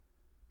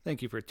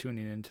Thank you for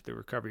tuning in to the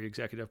Recovery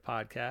Executive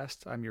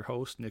Podcast. I'm your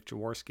host, Nick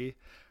Jaworski.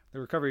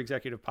 The Recovery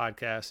Executive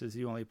Podcast is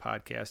the only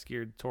podcast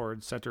geared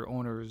towards center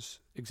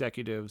owners,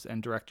 executives,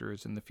 and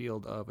directors in the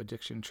field of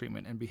addiction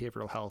treatment and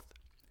behavioral health.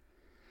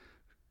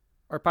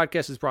 Our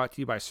podcast is brought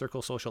to you by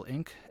Circle Social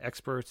Inc.,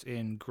 experts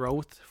in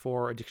growth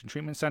for addiction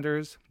treatment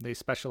centers. They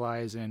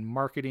specialize in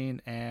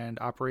marketing and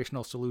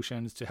operational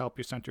solutions to help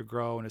your center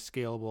grow in a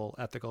scalable,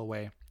 ethical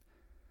way.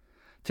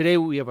 Today,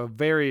 we have a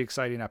very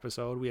exciting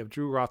episode. We have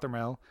Drew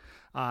Rothermel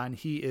on.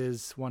 He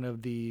is one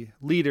of the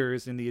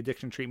leaders in the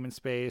addiction treatment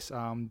space,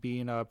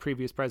 being a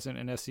previous president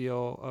and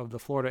SEO of the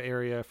Florida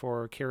area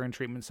for Caron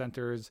treatment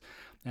centers,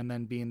 and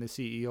then being the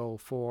CEO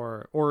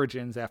for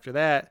Origins after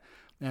that.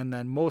 And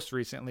then most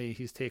recently,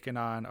 he's taken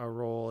on a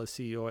role as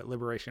CEO at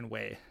Liberation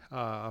Way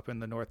up in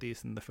the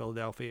Northeast in the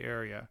Philadelphia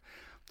area.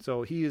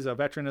 So he is a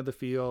veteran of the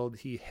field.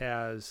 He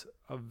has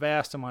a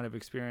vast amount of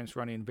experience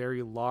running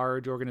very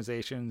large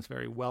organizations,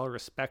 very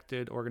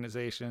well-respected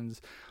organizations.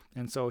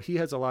 And so he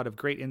has a lot of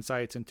great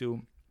insights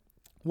into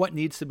what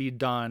needs to be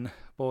done,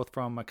 both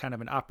from a kind of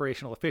an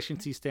operational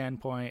efficiency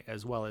standpoint,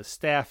 as well as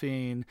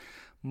staffing,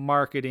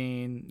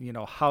 marketing,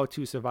 how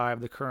to survive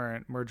the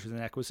current mergers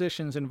and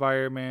acquisitions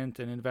environment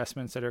and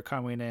investments that are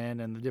coming in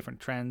and the different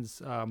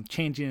trends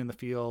changing in the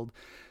field.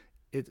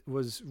 It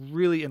was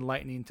really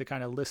enlightening to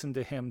kind of listen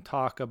to him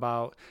talk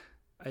about,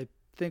 I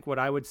think what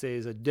I would say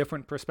is a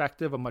different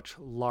perspective, a much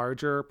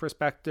larger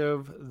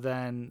perspective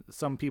than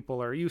some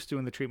people are used to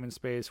in the treatment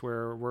space,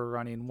 where we're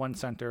running one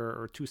center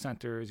or two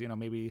centers,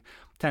 maybe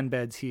 10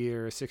 beds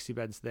here, 60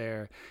 beds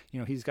there.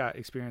 He's got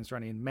experience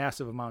running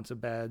massive amounts of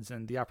beds,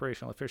 and the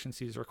operational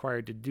efficiencies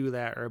required to do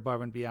that are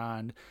above and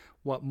beyond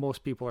what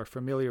most people are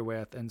familiar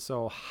with. And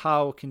so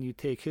how can you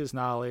take his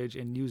knowledge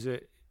and use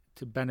it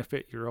to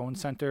benefit your own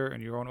center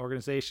and your own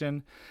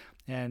organization?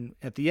 And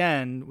at the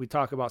end, we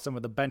talk about some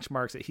of the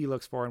benchmarks that he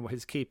looks for and what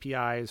his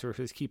KPIs or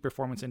his key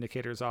performance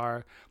indicators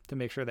are to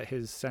make sure that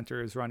his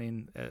center is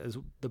running as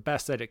the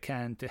best that it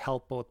can to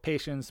help both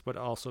patients, but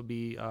also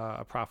be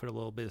a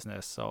profitable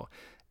business. So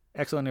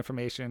excellent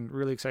information.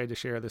 Really excited to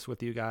share this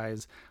with you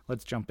guys.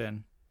 Let's jump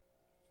in.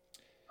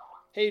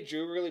 Hey,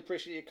 Drew, really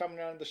appreciate you coming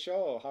on the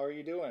show. How are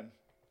you doing?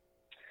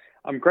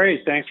 I'm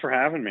great. Thanks for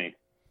having me.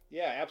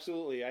 Yeah,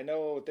 absolutely. I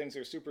know things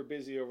are super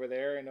busy over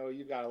there. I know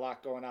you've got a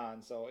lot going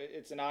on, so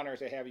it's an honor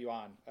to have you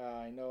on.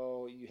 I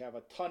know you have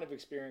a ton of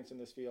experience in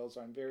this field,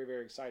 so I'm very,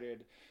 very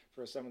excited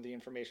for some of the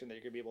information that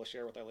you're going to be able to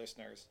share with our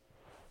listeners.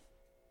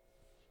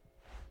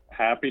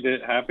 Happy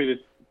to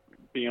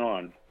be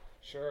on.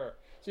 Sure.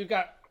 So you've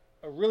got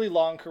a really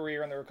long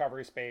career in the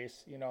recovery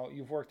space.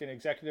 You've worked in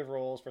executive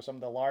roles for some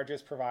of the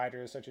largest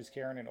providers, such as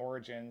Caron and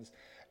Origins.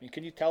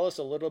 Can you tell us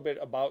a little bit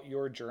about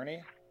your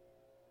journey?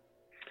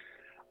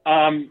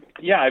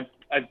 Yeah,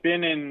 I've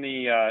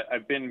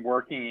been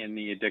working in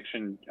the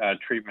addiction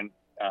treatment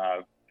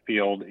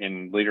field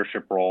in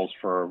leadership roles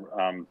for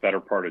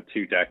better part of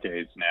 2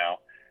 decades now,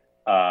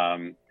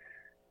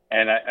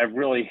 and I've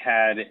really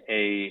had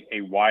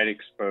a wide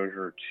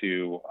exposure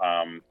to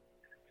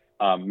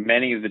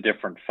many of the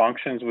different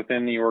functions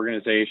within the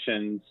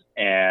organizations,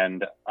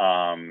 and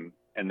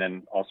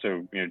then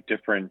also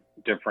different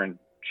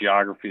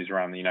geographies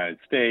around the United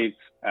States,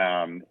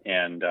 and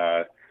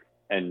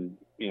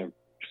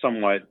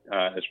somewhat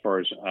as far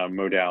as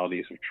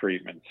modalities of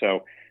treatment.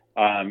 So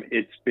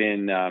it's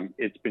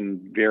been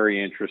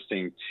very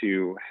interesting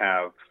to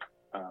have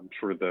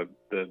sort of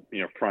the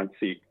front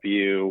seat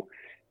view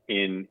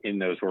in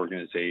those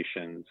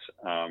organizations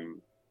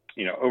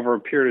over a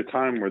period of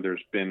time where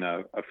there's been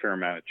a fair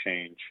amount of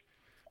change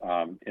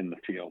in the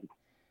field.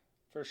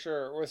 For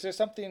sure. Was there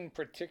something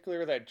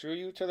particular that drew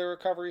you to the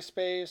recovery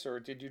space,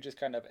 or did you just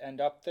kind of end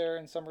up there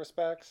in some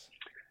respects?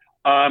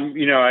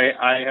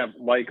 I have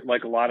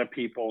like a lot of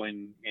people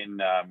in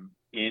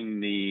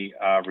the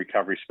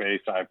recovery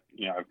space. I've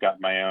got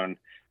my own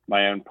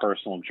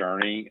personal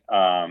journey,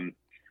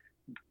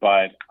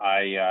 but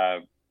I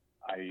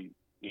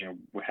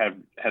have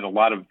had a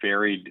lot of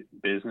varied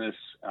business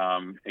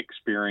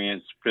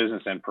experience,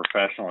 business and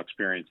professional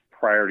experience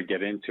prior to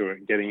getting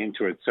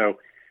into it. So,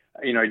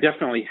 I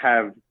definitely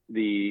have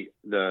the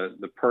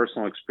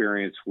personal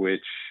experience,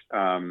 which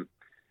draws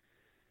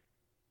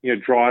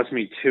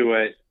me to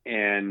it,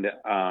 and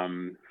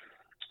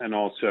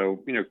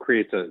also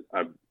creates a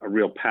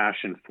real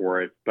passion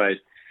for it. But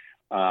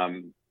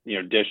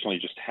additionally,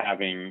 just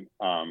having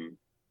a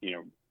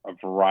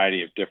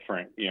variety of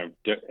different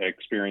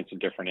experience in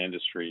different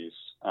industries,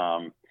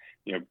 I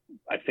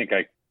think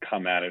I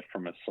come at it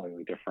from a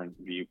slightly different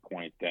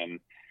viewpoint than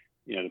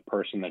the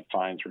person that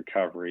finds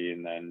recovery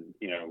and then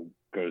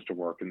goes to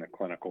work in the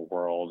clinical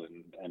world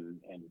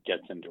and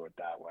gets into it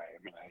that way.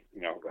 I mean, I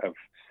have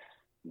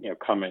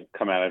come at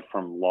it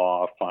from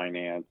law,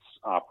 finance,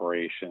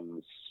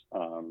 operations,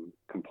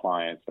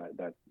 compliance,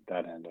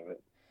 that end of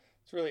it.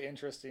 It's really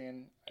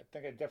interesting. I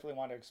think I definitely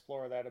want to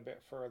explore that a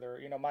bit further.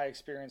 My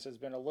experience has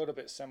been a little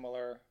bit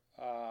similar.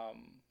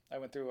 I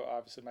went through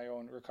obviously my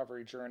own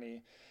recovery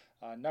journey.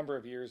 a number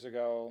of years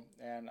ago,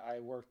 and I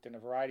worked in a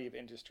variety of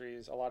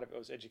industries. A lot of it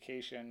was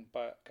education,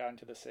 but got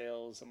into the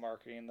sales, the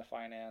marketing, the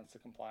finance, the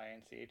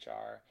compliance, the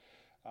HR,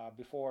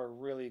 before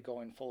really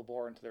going full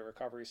bore into the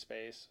recovery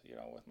space,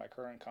 with my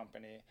current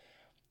company.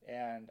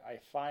 And I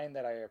find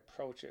that I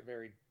approach it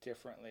very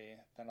differently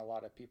than a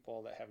lot of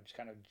people that have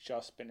kind of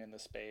just been in the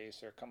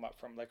space or come up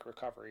from like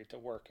recovery to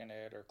work in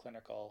it or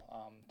clinical,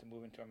 to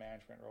move into a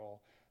management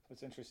role. So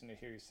it's interesting to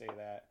hear you say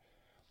that.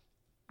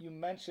 You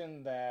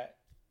mentioned that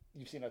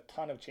you've seen a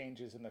ton of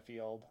changes in the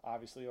field,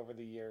 obviously, over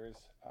the years.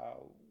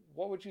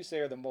 What would you say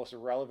are the most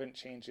relevant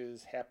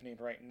changes happening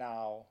right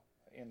now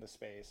in the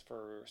space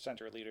for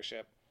center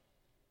leadership?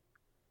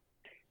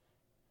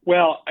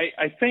 Well,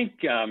 I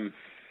think that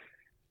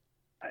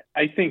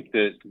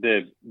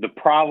the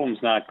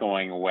problem's not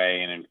going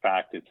away, and in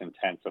fact, it's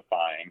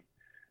intensifying.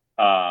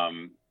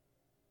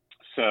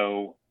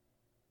 So,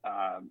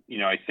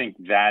 I think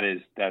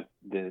that's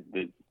the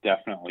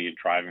definitely a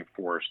driving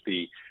force.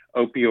 The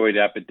opioid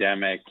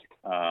epidemic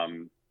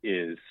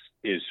is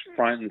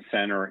front and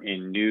center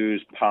in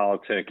news,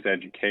 politics,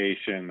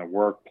 education, the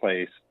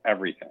workplace,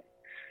 everything,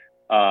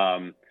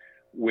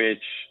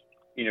 which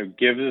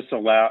gives us a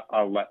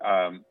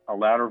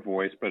louder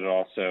voice, but it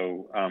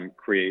also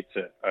creates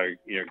a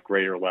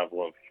greater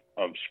level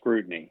of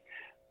scrutiny.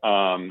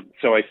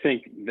 So I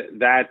think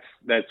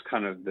that's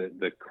kind of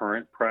the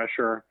current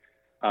pressure.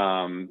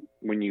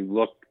 When you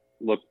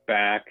look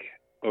back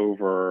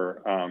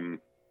over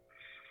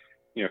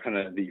kind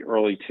of the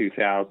early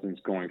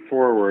 2000s going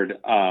forward,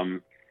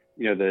 the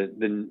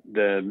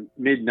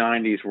mid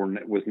 90s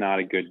was not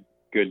a good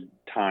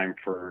time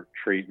for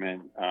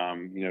treatment.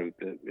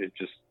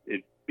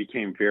 It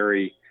became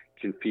very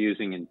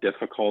confusing and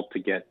difficult to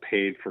get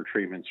paid for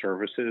treatment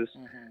services.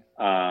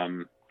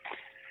 Mm-hmm.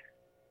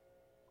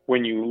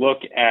 When you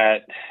look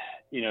at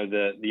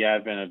the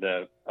advent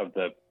of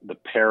the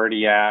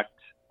Parity Act,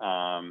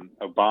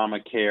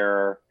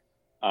 Obamacare,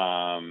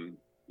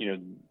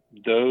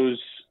 those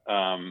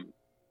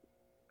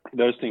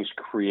things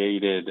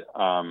created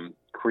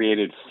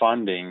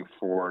funding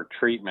for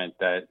treatment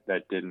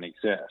that didn't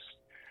exist.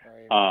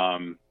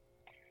 Right.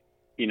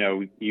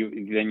 You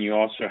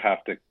also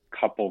have to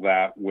couple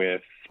that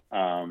with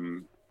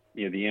the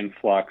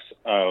influx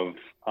of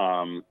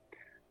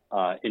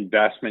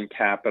investment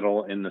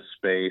capital in the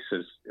space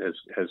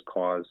has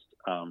caused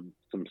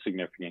some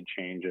significant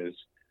changes.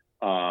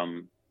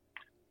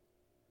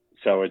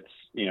 So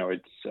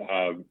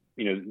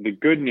the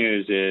good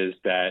news is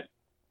that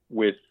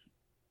with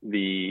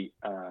the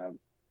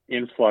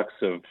influx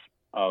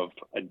of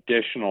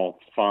additional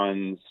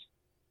funds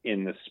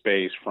in the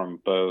space from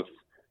both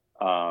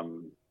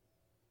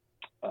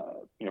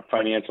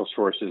financial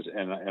sources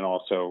and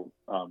also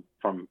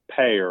from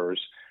payers,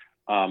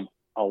 a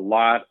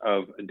lot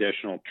of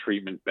additional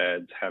treatment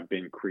beds have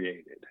been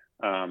created,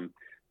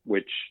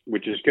 which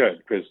is good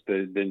because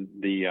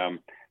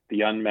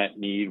the unmet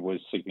need was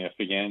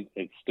significant.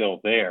 It's still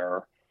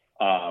there,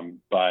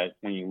 but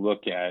when you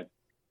look at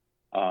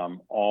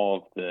all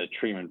of the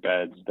treatment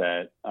beds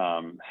that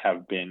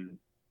have been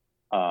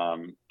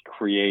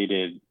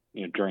created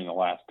during the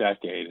last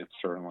decade, it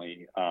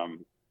certainly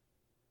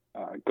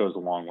goes a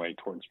long way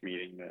towards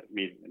meeting the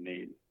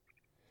need.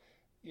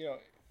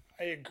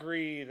 I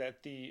agree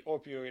that the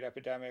opioid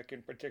epidemic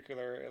in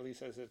particular, at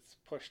least as it's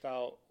pushed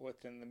out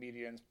within the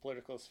media and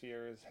political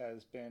spheres,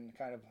 has been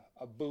kind of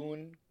a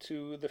boon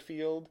to the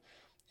field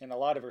in a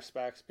lot of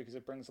respects because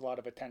it brings a lot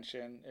of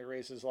attention. It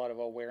raises a lot of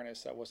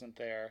awareness that wasn't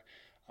there.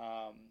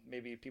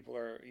 Maybe people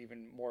are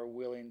even more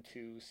willing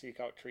to seek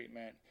out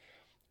treatment.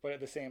 But at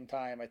the same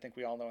time, I think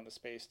we all know in the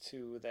space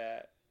too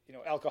that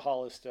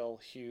alcohol is still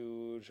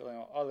huge.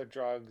 Other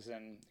drugs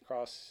and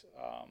across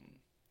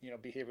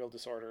behavioral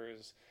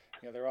disorders,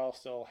 they're all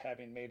still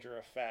having major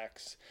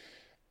effects.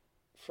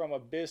 From a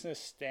business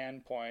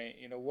standpoint,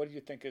 what do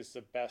you think is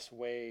the best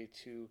way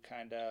to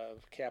kind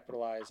of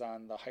capitalize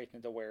on the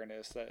heightened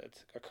awareness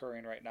that's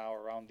occurring right now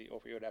around the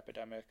opioid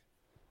epidemic?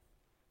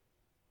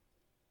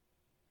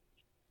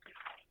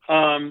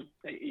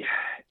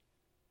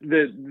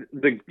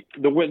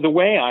 The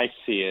way I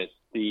see it,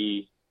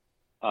 the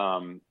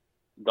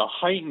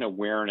heightened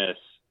awareness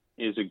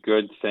is a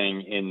good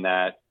thing in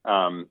that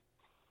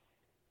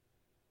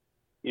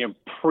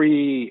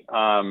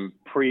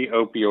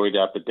pre-opioid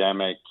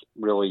epidemic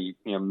really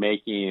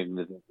making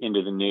it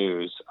into the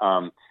news.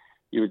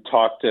 You would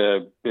talk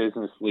to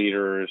business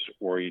leaders,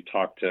 or you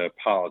talk to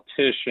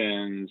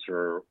politicians,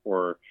 or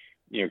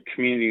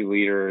community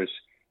leaders,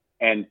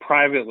 and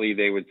privately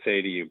they would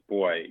say to you,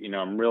 "Boy,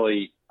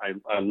 I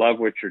love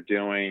what you're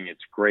doing.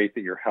 It's great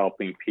that you're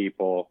helping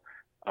people.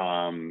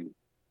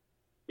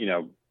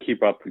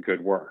 Keep up the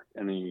good work."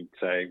 And then you'd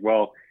say,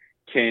 "Well,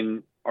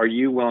 are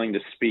you willing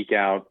to speak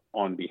out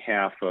on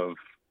behalf of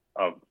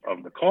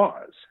the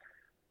cause?"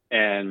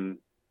 And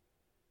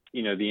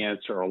the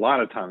answer a lot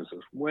of times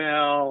is,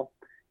 "Well,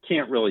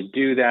 can't really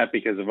do that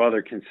because of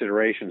other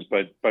considerations,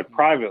 but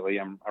privately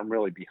I'm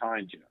really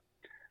behind you."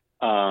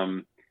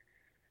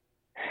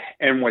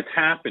 And what's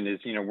happened is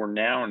we're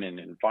now in an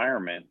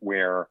environment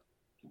where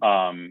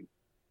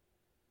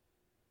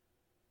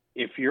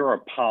if you're a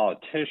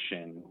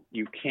politician,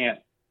 you can't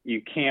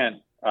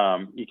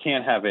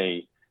have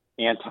a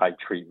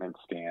anti-treatment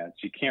stance.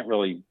 You can't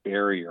really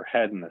bury your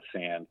head in the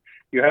sand.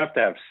 You have to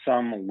have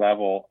some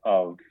level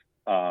of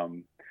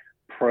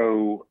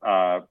pro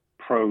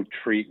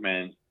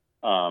treatment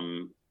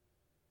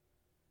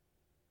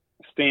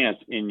stance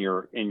in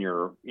your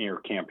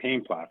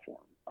campaign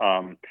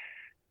platform.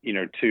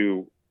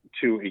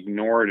 To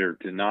ignore it or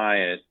deny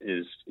it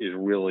is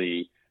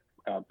really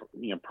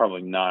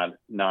probably not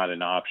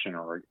an option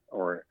or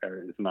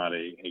is not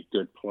a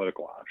good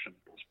political option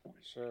at this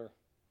point. Sure.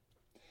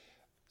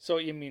 So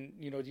you mean,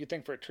 do you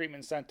think for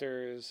treatment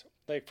centers,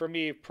 like for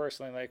me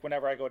personally, like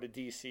whenever I go to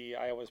DC,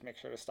 I always make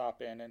sure to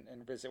stop in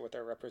and visit with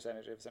our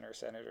representatives and our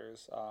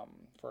senators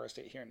for our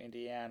state here in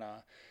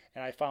Indiana.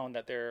 And I found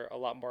that they're a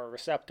lot more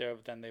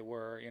receptive than they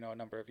were, a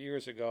number of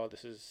years ago.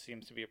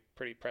 Seems to be a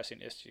pretty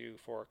pressing issue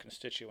for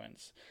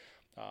constituents.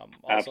 Also,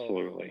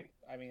 Absolutely.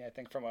 I mean, I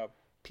think from a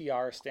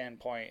PR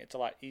standpoint, it's a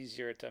lot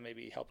easier to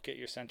maybe help get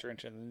your center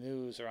into the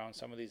news around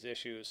some of these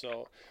issues.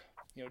 So,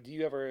 do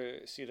you ever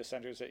see the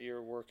centers that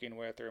you're working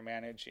with or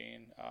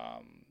managing?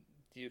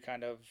 Do you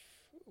kind of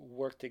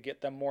work to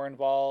get them more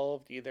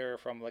involved, either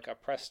from like a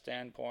press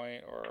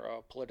standpoint or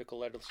a political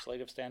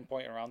legislative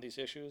standpoint around these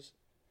issues?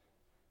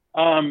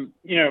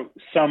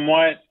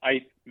 Somewhat.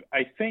 I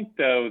think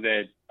though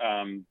that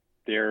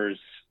there's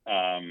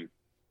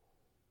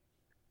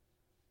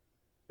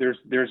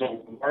a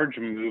large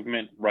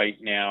movement right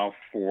now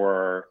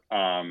for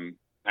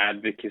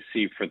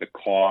advocacy for the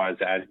cause,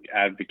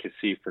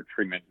 advocacy for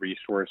treatment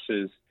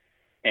resources,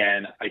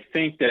 and I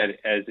think that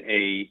as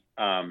a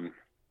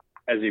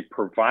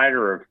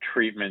provider of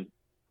treatment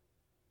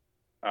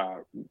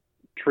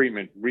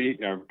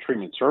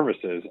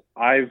services,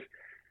 I've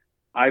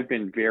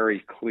been very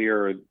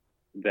clear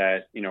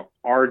that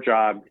our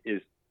job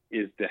is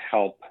to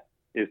help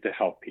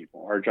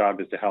people. Our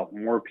job is to help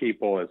more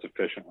people as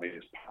efficiently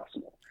as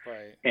possible.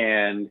 Right.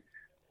 And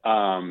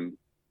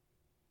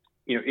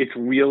it's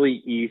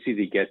really easy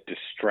to get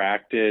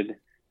distracted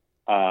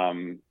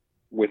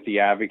with the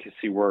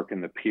advocacy work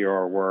and the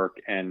PR work.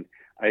 And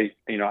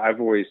I've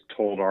always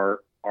told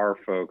our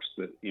folks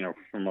that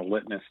from a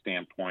litmus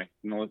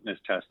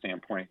test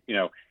standpoint,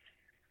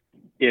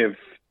 if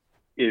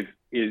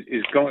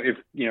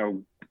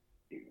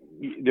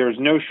there's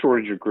no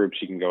shortage of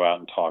groups you can go out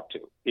and talk to.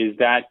 Is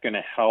that going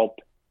to help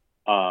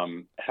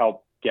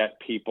get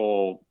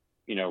people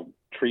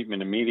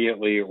treatment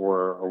immediately,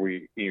 or are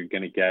we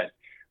going to get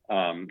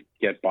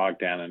bogged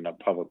down in a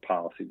public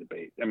policy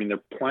debate? I mean, there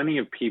are plenty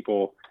of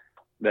people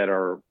that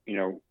are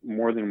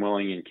more than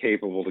willing and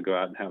capable to go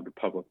out and have the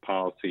public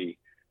policy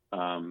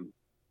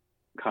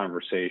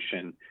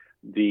conversation.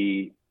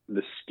 The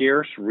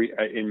scarce,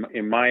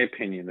 in my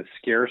opinion, the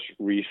scarce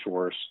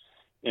resource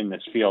in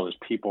this field is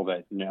people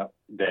that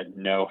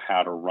know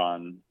how to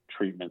run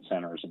treatment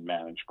centers and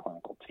manage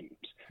clinical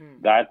teams.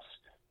 That's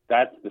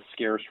the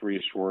scarce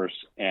resource,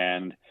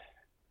 and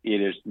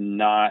it is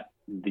not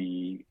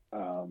the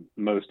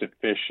most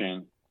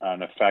efficient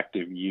and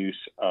effective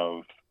use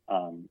of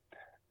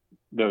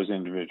those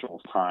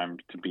individuals' time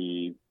to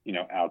be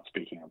out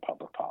speaking on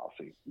public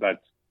policy.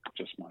 That's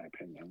just my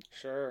opinion.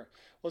 Sure.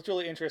 Well, it's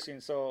really interesting.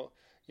 So,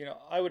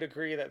 I would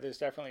agree that there's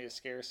definitely a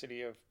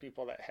scarcity of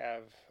people that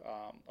have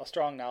a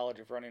strong knowledge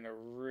of running a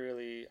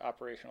really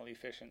operationally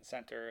efficient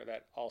center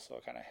that also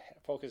kind of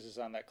focuses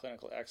on that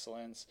clinical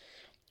excellence.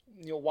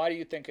 Why do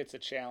you think it's a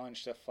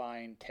challenge to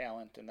find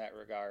talent in that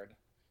regard?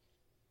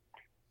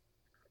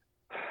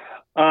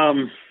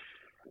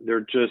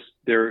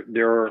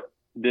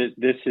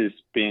 This has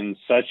been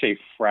such a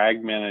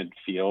fragmented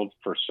field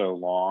for so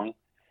long.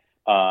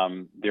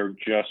 There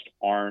just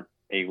aren't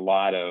a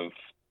lot of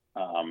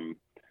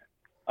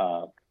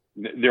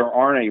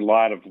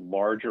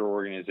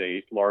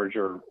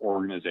larger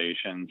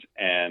organizations,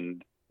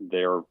 and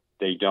they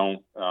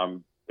don't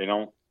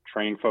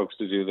train folks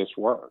to do this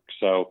work.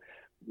 So,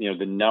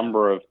 the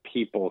number of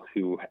people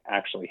who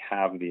actually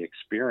have the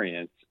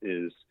experience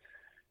is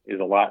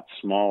a lot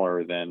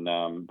smaller than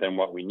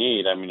what we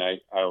need. I mean, I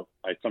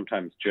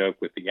sometimes joke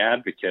with the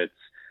advocates.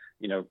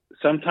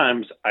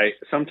 Sometimes I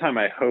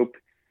hope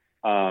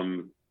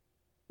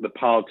the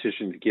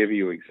politicians give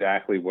you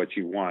exactly what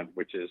you want,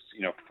 which is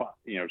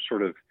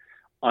sort of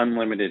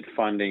unlimited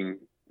funding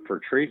for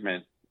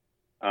treatment.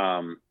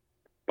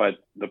 But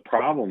the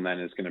problem then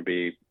is going to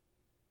be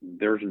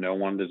there's no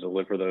one to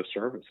deliver those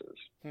services.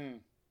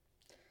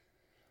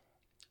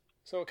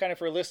 So kind of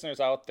for listeners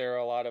out there,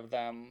 a lot of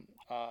them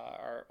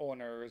are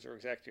owners or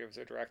executives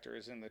or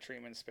directors in the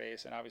treatment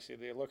space, and obviously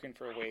they're looking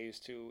for ways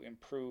to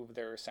improve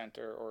their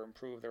center or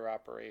improve their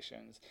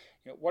operations.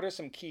 What are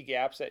some key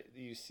gaps that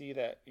you see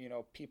that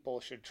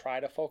people should try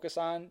to focus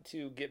on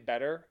to get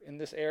better in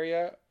this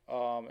area,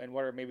 and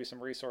what are maybe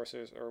some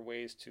resources or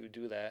ways to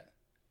do that?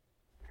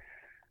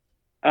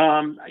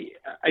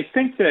 I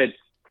think that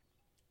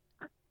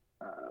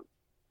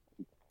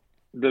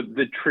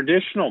the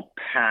traditional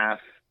path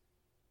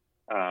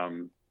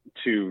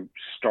to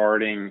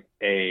starting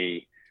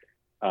a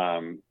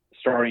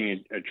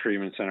starting a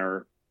treatment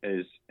center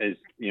is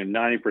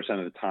 90%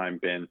 of the time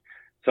been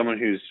someone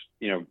who's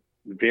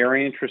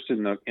very interested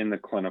in the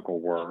clinical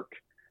work,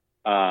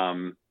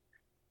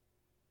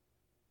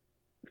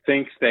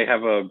 thinks they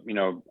have a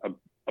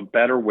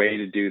better way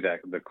to do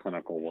the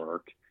clinical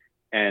work,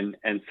 and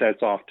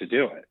sets off to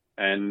do it.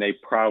 And they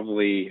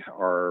probably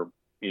are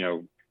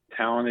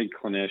talented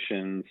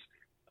clinicians.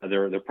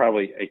 They're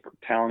probably a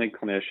talented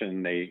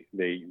clinician.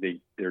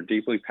 They're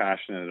deeply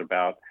passionate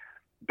about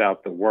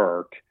the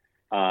work,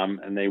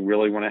 and they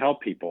really want to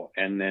help people.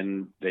 And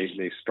then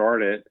they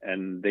start it,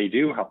 and they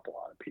do help a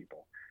lot of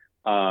people.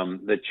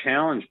 The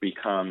challenge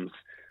becomes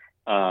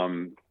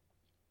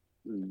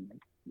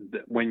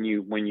when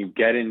you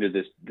get into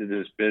this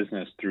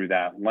business through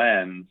that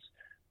lens,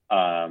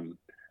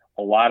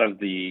 a lot of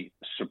the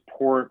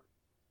support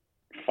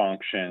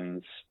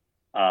functions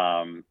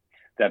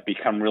that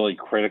become really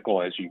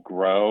critical as you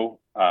grow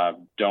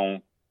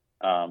don't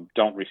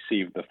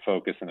receive the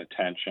focus and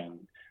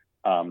attention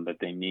that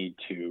they need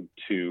to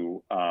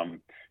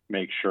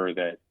make sure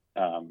that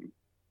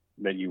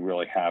you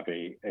really have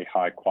a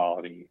high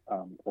quality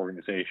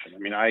organization. I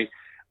mean,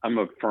 I'm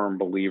a firm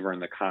believer in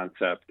the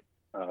concept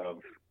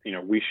of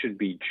we should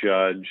be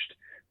judged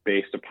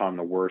based upon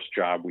the worst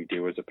job we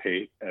do with a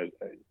patient.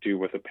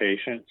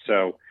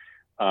 So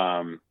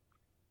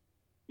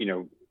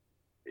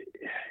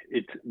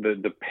it's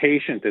the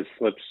patient that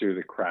slips through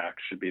the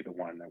cracks should be the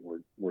one that we're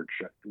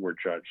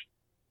judged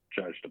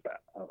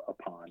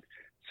upon.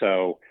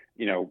 So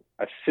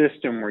a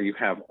system where you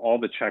have all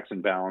the checks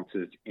and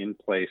balances in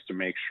place to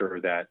make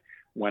sure that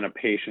when a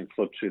patient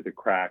slips through the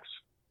cracks,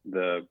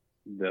 the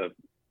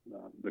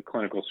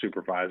clinical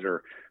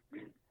supervisor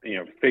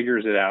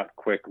figures it out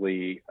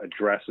quickly,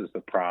 addresses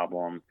the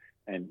problem,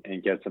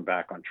 and gets them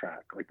back on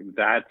track. Like,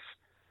 that's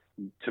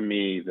to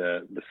me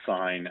the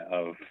sign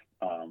of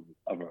a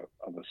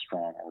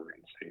strong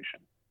organization.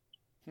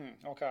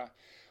 Okay.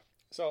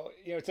 So,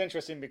 it's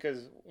interesting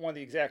because one of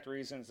the exact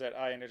reasons that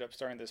I ended up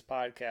starting this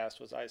podcast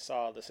was I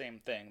saw the same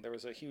thing. There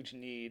was a huge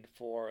need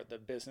for the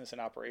business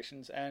and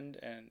operations end,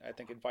 and I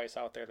think advice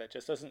out there that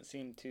just doesn't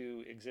seem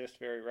to exist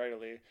very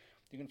readily.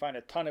 You can find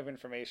a ton of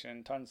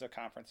information, tons of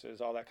conferences,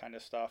 all that kind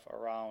of stuff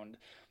around,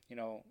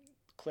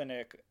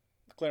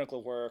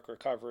 clinical work,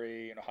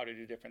 recovery, how to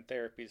do different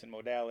therapies and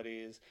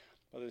modalities.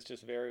 But there's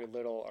just very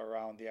little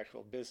around the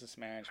actual business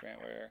management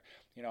where,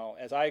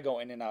 as I go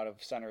in and out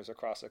of centers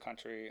across the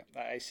country,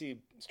 I see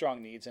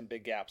strong needs and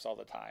big gaps all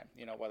the time,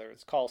 whether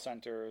it's call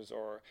centers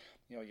or,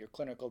 your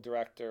clinical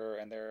director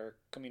and their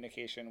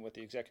communication with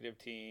the executive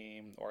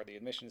team or the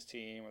admissions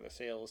team or the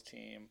sales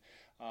team,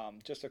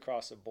 just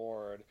across the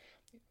board.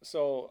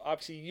 So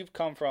obviously you've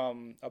come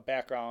from a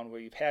background where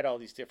you've had all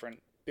these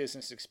different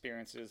business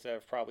experiences that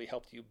have probably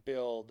helped you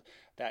build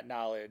that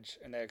knowledge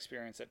and that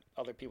experience that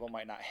other people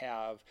might not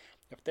have.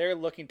 If they're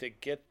looking to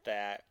get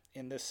that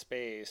in this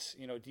space,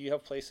 do you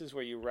have places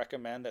where you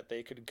recommend that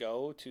they could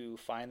go to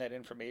find that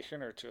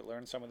information or to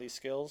learn some of these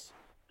skills?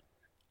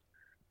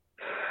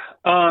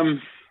 I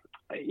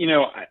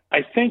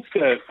think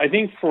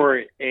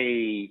for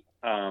a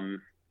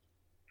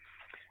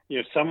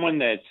someone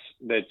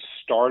that's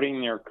starting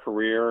their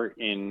career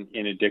in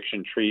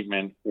addiction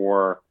treatment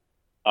or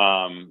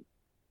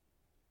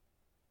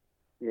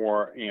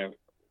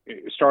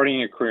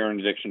starting a career in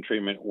addiction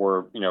treatment,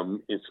 or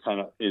it's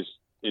kind of is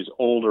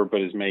older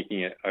but is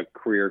making a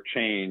career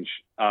change.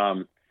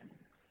 I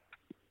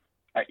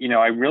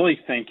really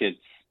think it's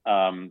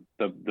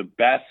the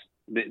best.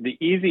 The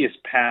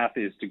easiest path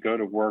is to go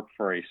to work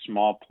for a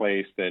small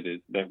place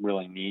that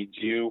really needs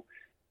you,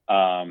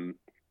 but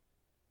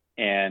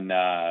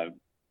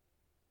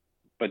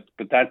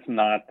that's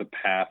not the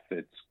path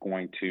that's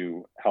going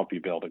to help you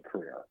build a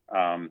career.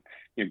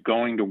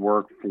 Going to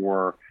work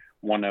for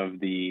one of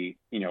the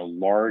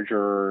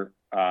larger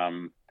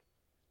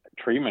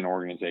treatment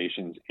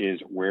organizations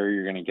is where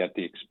you're going to get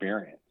the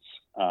experience.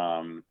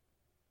 The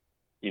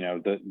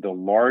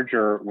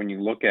larger, when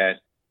you look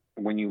at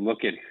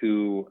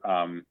who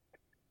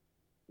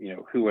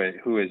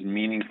who has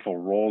meaningful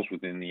roles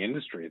within the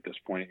industry at this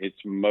point, it's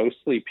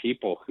mostly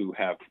people who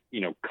have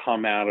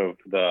come out of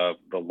the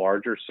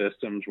larger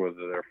systems,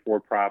 whether they're for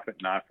profit,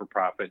 not for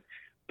profit,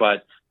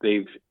 but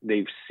they've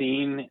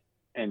seen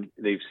and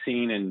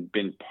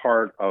been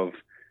part of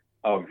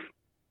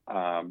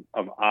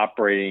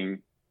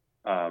operating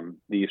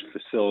these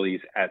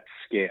facilities at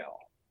scale.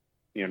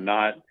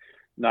 Not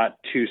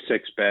 2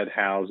 6-bed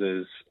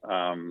houses,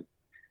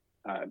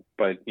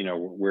 but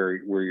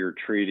where you're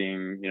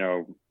treating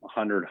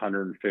 100,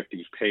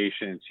 150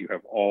 patients. You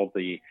have all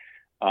the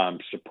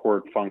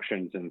support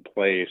functions in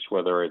place,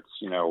 whether it's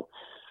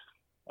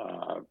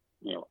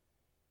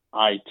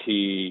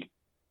IT,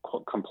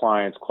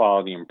 compliance,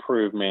 quality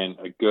improvement,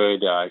 a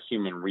good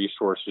human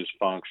resources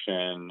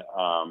function,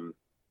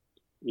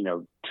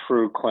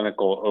 true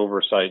clinical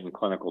oversight and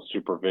clinical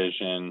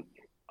supervision,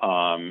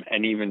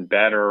 and even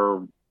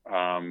better,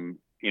 an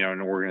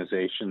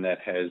organization that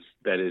is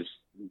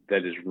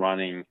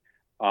running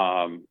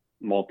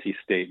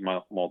multi-state,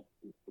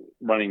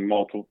 running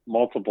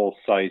multiple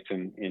sites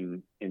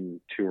in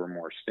 2 or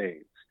more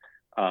states.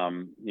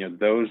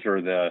 Those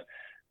are the,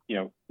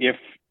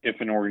 if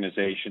an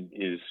organization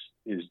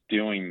is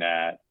doing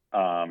that,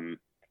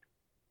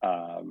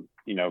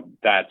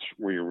 that's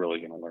where you're really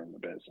going to learn the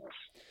business.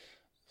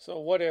 So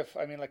what if,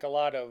 like a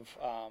lot of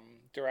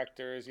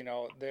directors,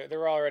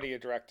 they're already a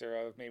director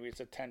of, maybe it's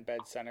a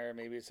 10-bed center,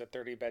 maybe it's a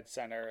 30-bed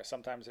center,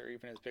 sometimes they're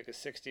even as big as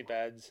 60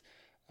 beds.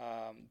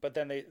 But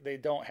then they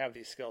don't have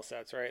these skill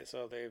sets, right?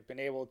 So they've been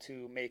able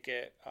to make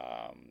it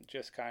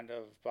just kind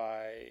of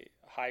by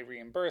high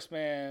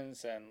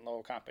reimbursements and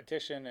low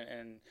competition,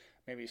 and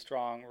maybe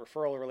strong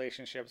referral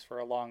relationships for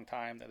a long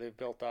time that they've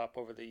built up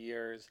over the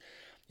years.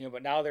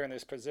 But now they're in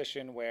this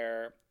position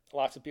where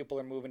lots of people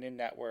are moving in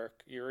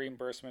network. Your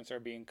reimbursements are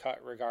being cut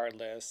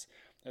regardless.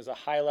 There's a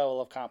high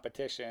level of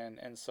competition,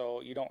 and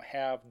so you don't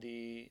have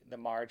the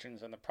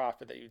margins and the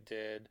profit that you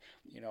did.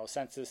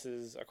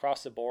 Censuses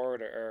across the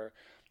board are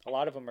a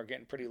lot of them are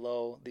getting pretty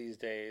low these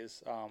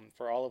days,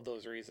 for all of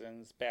those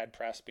reasons, bad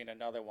press being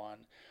another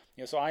one.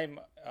 So I'm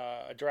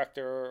a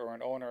director or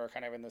an owner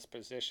kind of in this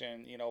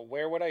position.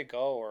 Where would I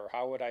go, or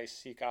how would I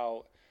seek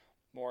out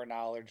more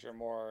knowledge or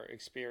more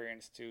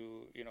experience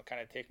to,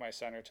 kind of take my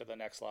center to the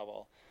next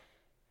level?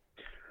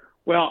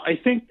 Well, I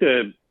think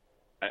there's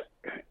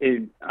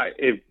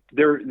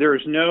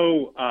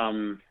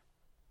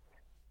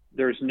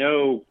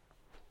no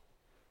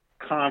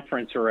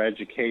conference or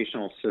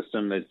educational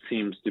system that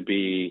seems to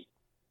be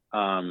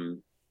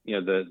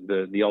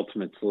the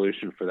ultimate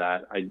solution for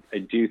that. I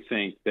do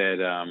think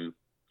that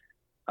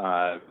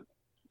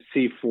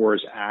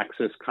C4's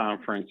Access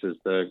Conference is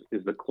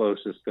the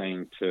closest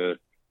thing to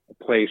a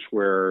place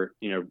where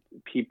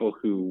people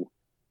who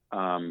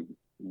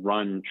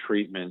run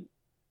treatment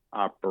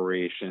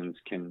operations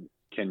can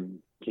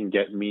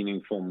get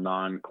meaningful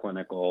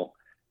non-clinical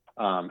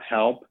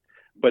help.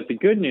 But the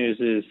good news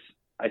is,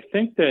 I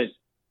think that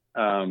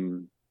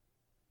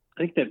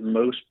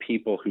most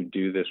people who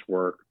do this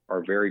work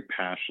are very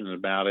passionate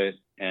about it,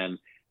 and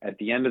at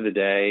the end of the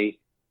day,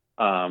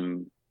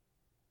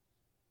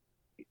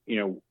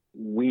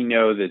 we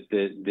know that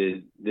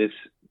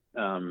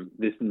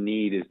this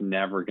need is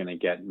never going to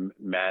get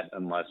met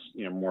unless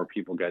more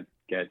people get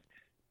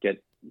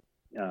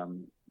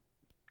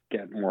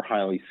more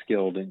highly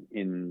skilled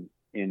in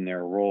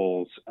their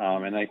roles.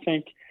 And I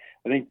think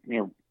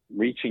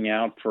reaching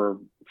out for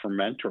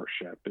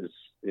mentorship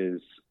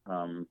is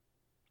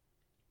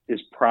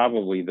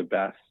probably the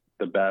best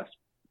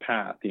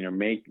path.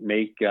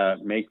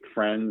 Make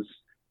friends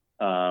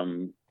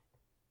in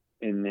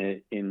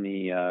the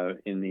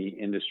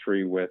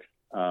industry with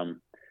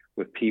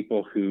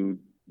people who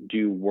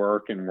do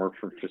work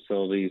for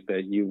facilities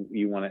that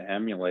you want to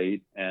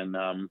emulate, and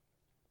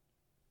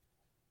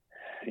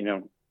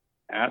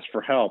ask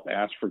for help,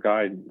 ask for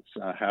guidance,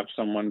 have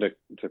someone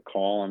to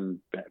call and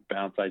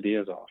bounce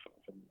ideas off of.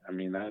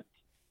 That's.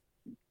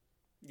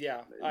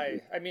 Yeah,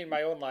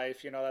 my own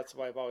life, that's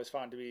what I've always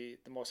found to be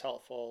the most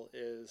helpful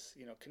is,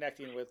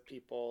 connecting with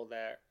people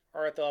that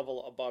are at the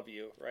level above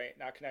you, right?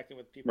 Not connecting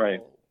with people right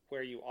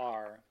where you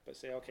are, but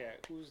say, okay,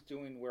 who's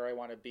doing where I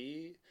want to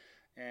be,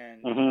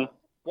 and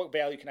what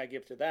value can I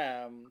give to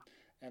them,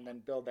 and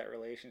then build that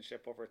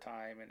relationship over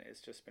time. And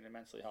it's just been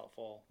immensely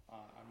helpful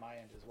on my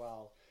end as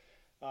well.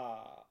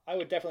 I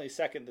would definitely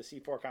second the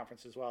C4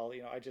 conference as well.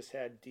 I just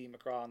had Dee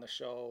McGraw on the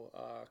show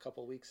a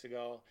couple of weeks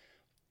ago,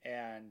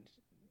 and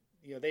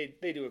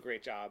they do a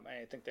great job.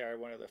 I think they are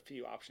one of the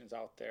few options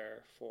out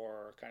there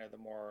for kind of the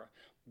more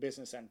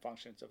business end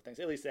functions of things,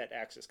 at least at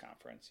Access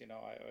Conference.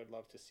 I would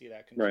love to see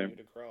that continue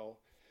to grow.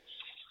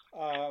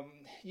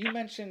 You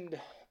mentioned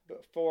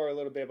before a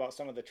little bit about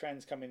some of the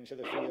trends coming into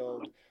the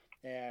field,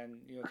 and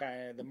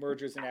kind of the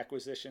mergers and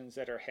acquisitions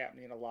that are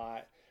happening a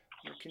lot.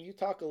 Can you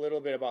talk a little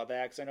bit about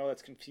that? Because I know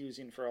that's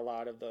confusing for a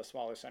lot of the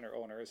smaller center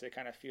owners. They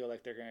kind of feel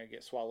like they're going to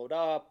get swallowed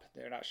up.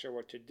 They're not sure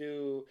what to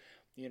do.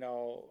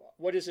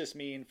 What does this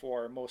mean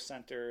for most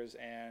centers,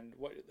 and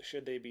what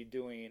should they be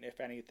doing, if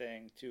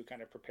anything, to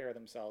kind of prepare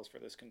themselves for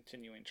this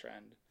continuing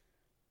trend?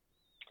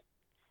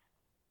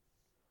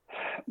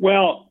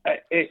 Well,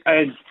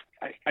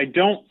 I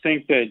don't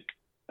think that,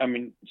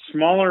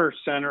 smaller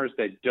centers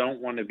that don't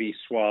want to be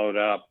swallowed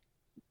up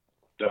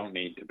don't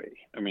need to be.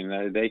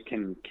 They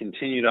can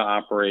continue to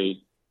operate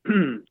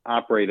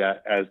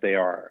as they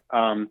are.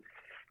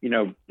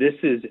 This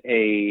is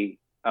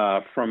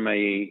from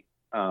a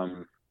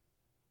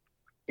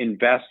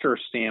investor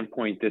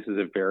standpoint, this is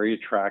a very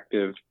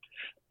attractive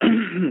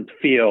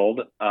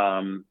field.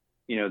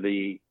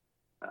 The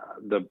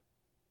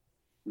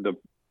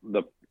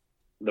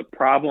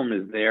problem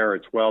is there.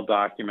 It's well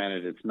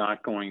documented. It's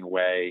not going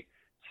away.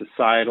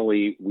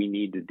 Societally, we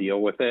need to deal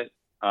with it.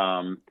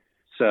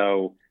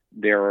 So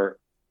the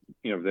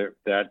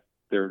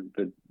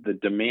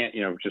demand,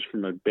 just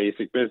from a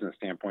basic business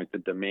standpoint, the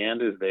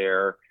demand is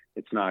there.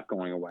 It's not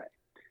going away.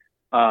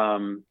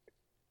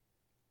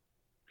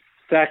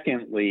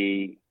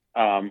 Secondly,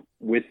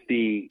 with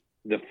the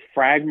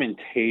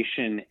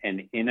fragmentation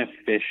and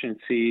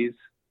inefficiencies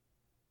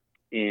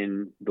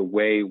in the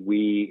way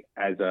we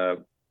as a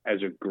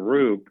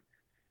group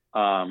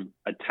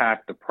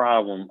attack the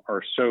problem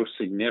are so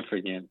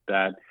significant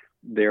that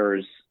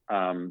there's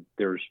a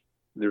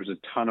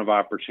ton of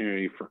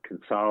opportunity for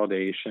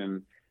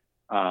consolidation,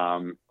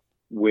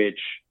 which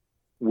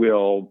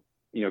will,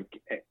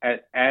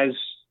 as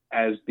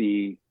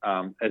the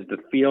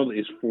field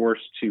is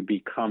forced to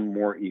become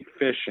more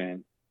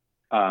efficient,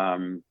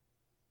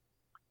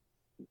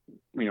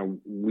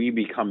 we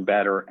become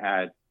better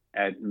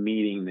at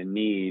meeting the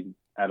need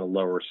at a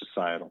lower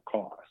societal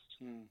cost.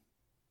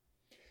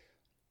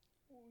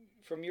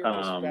 From your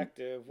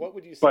perspective, what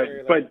would you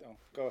say?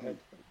 Go ahead.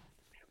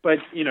 But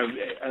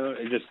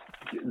just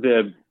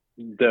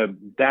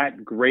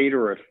that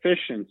greater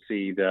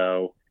efficiency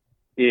though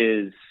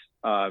is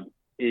a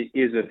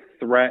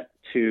threat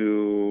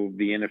to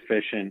the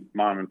inefficient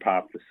mom and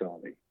pop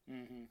facility.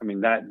 Mm-hmm. I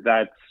mean that's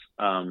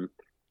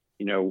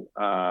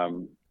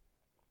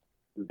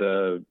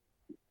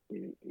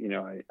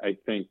I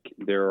think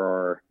there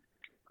are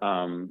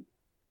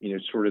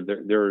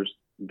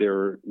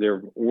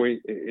there always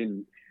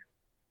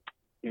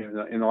in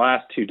the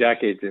last 2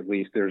 decades at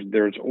least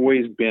there's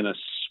always been a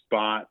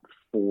spot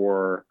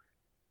for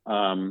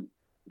there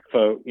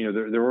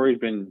have always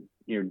been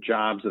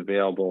jobs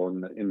available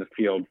in the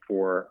field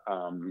for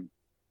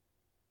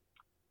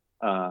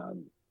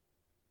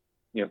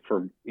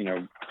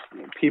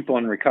people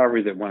in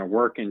recovery that want to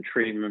work in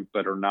treatment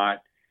but are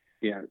not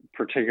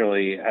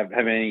particularly have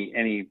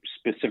any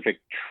specific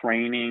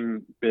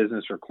training,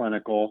 business or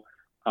clinical,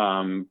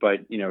 but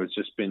it's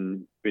just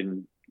been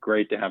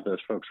great to have those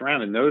folks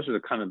around, and those are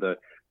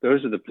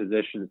the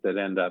positions that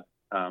end up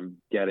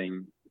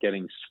getting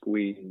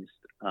squeezed.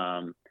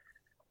 The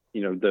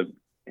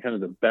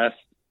best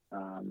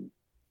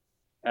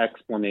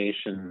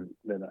explanation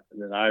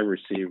that I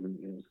received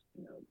is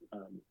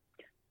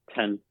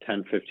 10,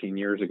 15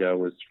 years ago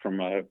was from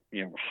a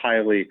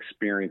highly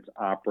experienced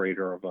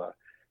operator of a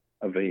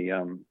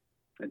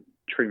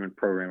treatment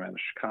program out of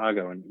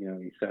Chicago, and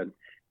he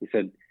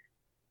said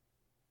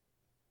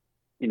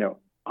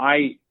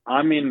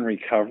I'm in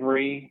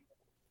recovery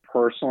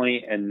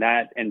personally, and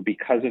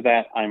because of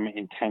that I'm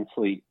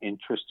intensely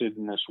interested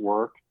in this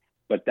work,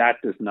 but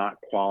that does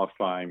not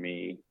qualify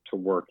me to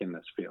work in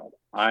this field.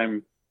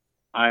 I'm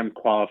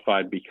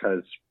qualified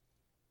because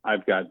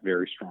I've got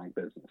very strong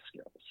business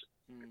skills.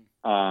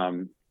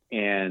 And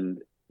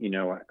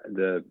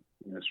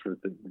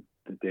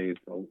the days,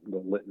 the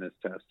litmus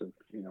test of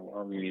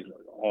we need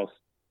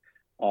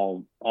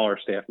all our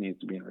staff needs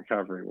to be in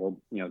recovery. Well,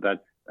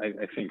 that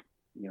I think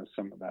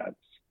some of that's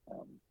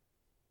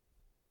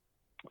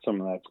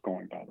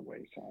going by the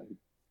wayside.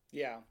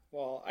 Yeah,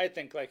 well, I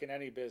think like in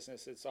any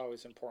business, it's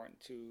always important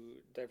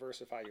to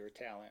diversify your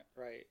talent,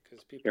 right?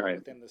 Because people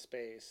within the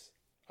space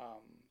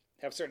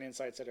have certain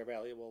insights that are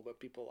valuable, but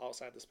people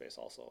outside the space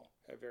also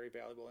have very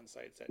valuable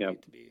insights that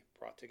need to be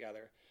brought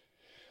together.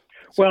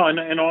 So, well,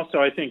 and also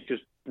I think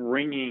just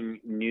bringing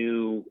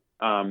new,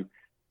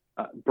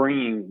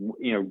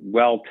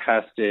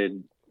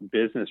 well-tested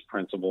business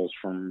principles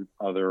from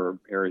other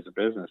areas of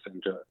business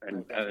and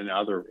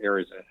other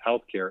areas of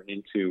healthcare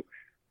into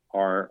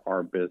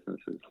our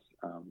businesses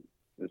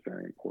is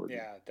very important.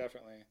 Yeah,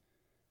 definitely.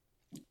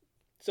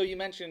 So you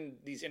mentioned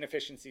these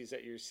inefficiencies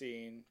that you're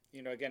seeing.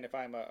 Again, if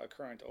I'm a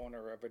current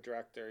owner of a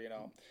director,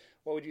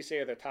 what would you say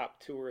are the top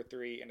 2 or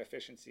 3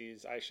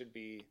 inefficiencies I should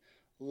be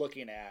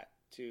looking at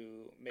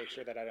to make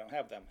sure that I don't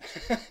have them?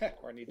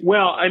 Or need to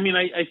I mean,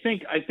 I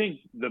think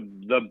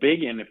the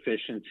big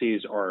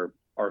inefficiencies are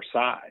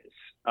size.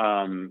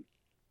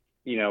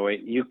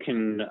 You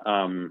can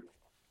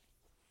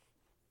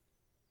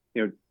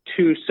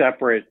 2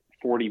 separate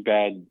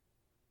 40-bed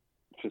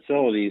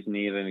facilities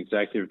need an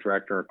executive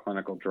director, a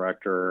clinical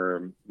director,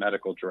 a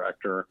medical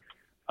director.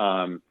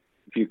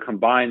 If you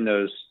combine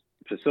those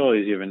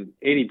facilities, you have an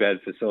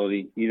 80-bed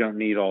facility. You don't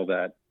need all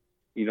that.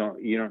 You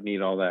don't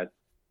need all that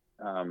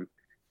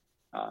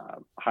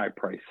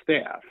high-priced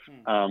staff.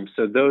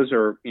 So those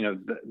are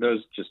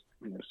those just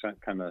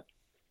kind of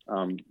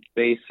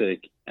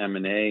basic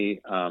M&A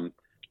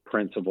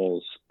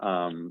principles.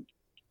 And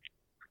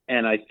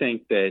I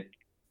think that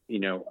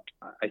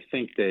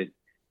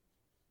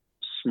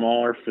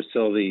smaller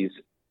facilities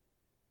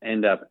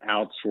end up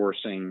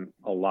outsourcing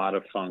a lot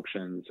of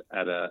functions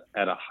at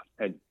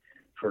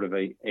sort of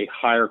a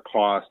higher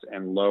cost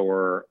and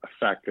lower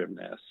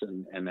effectiveness.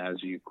 And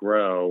as you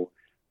grow,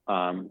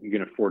 you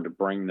can afford to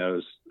bring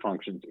those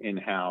functions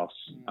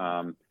in-house,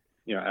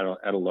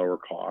 at a lower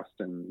cost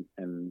and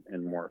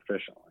more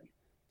efficiently.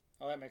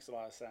 Oh, that makes a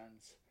lot of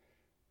sense.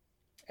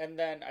 And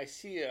then I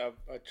see a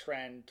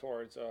trend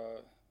towards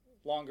a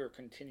longer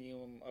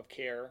continuum of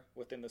care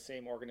within the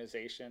same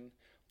organization.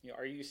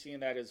 Are you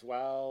seeing that as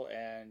well?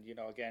 And,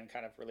 again,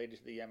 kind of related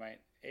to the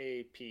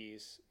M&A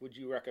piece, would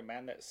you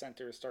recommend that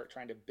centers start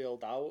trying to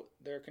build out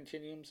their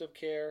continuums of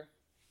care?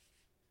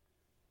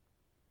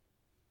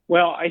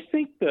 Well, I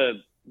think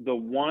the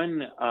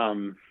one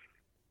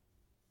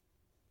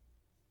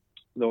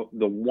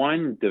the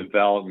one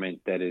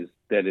development that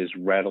is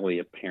readily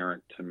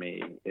apparent to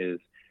me is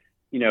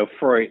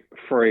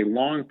for a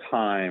long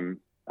time,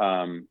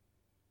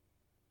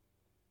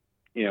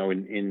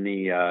 in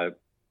the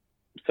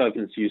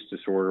substance use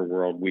disorder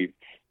world, we've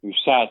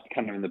sat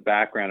kind of in the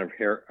background of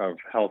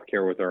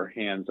healthcare with our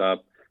hands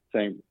up,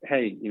 saying,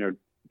 "Hey,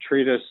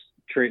 treat us.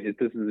 If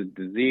this is a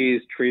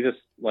disease, treat us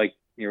like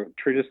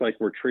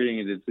we're treating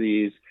a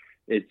disease.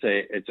 It's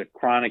a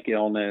chronic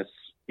illness.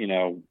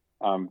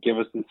 Give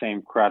us the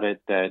same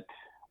credit that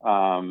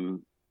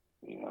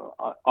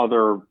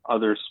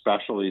other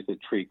specialties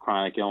that treat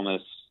chronic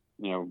illness,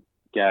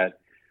 get."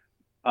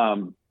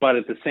 But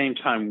at the same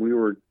time, we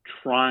were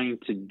trying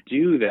to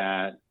do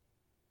that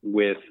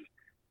with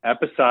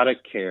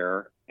episodic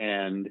care,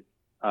 and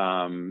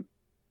our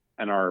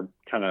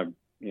kind of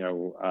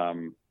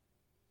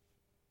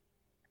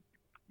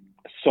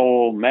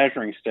sole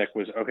measuring stick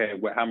was, okay,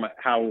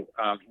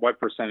 what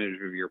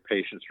percentage of your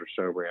patients are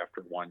sober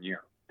after 1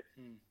 year?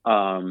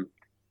 So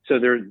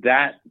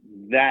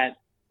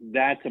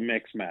that's a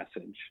mixed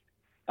message,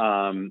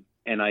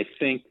 and I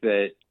think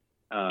that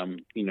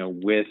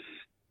with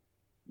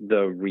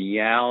the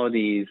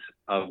realities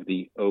of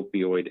the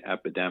opioid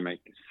epidemic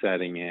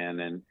setting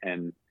in,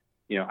 and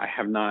I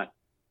had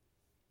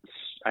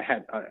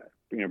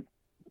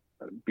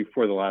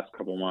before the last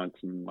couple of months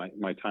in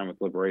my time with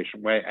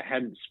Liberation Way, I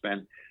hadn't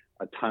spent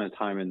a ton of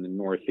time in the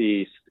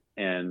Northeast,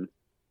 and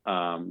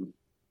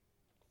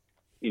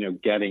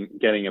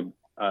getting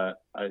a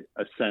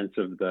sense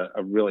of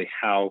really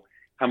how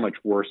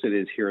much worse it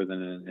is here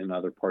than in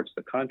other parts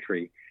of the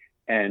country.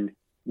 And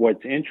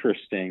what's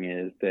interesting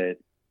is that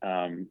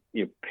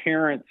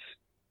parents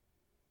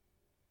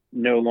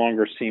no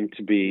longer seem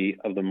to be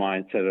of the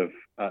mindset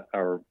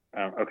of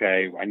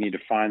okay, I need to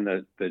find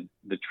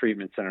the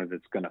treatment center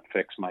that's going to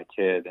fix my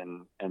kid,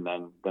 and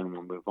then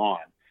we'll move on.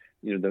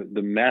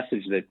 The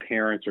message that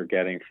parents are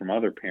getting from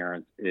other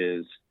parents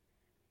is,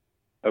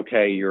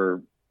 okay,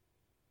 your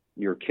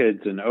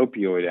kid's an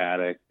opioid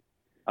addict.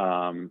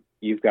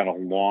 You've got a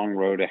long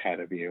road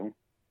ahead of you.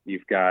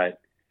 You've got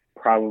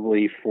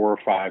probably 4 or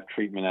 5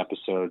 treatment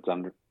episodes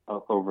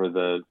over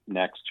the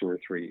next 2 or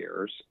 3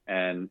 years,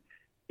 and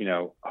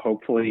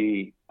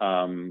hopefully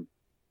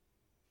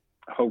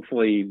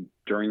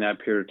during that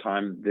period of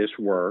time this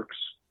works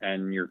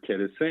and your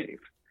kid is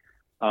safe.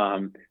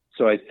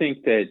 So I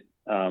think that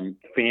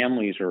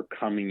families are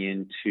coming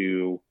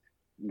into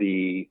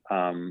the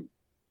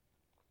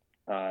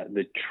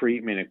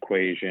treatment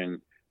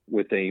equation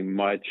with a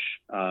much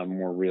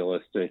more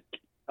realistic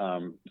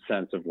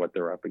sense of what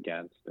they're up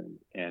against,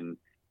 and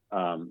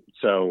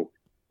so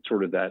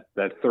sort of that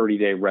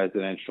 30-day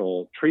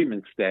residential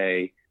treatment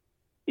stay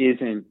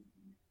isn't,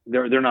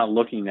 they're not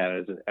looking at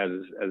it as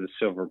a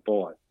silver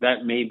bullet.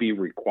 That may be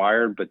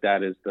required, but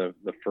that is the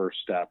first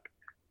step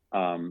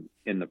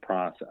in the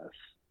process.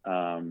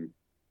 So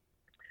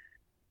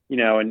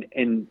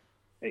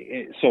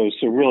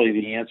really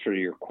the answer to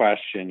your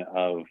question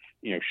of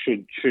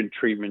should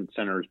treatment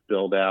centers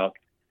build out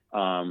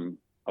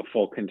a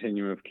full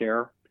continuum of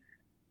care,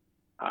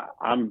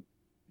 I'm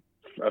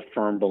a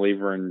firm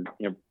believer in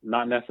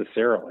not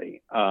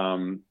necessarily.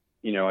 I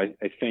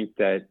think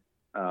that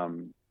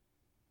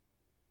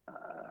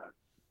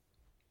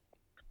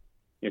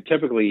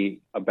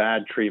typically a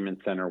bad treatment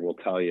center will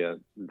tell you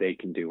they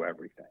can do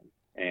everything,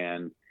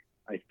 and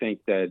I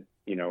think that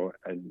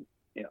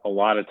a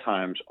lot of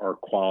times our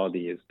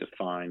quality is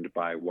defined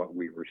by what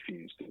we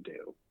refuse to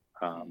do.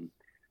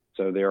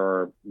 So there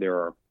are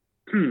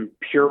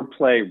pure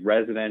play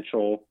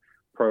residential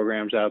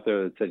programs out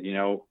there that said,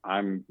 we're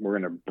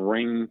going to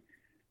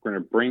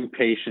bring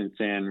patients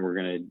in, we're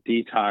going to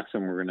detox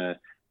them, we're going to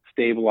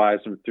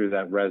stabilize them through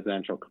that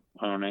residential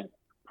component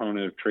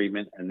of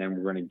treatment, and then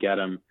we're going to get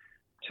them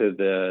to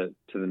the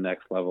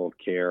next level of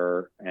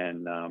care,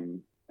 and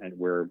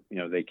where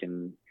they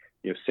can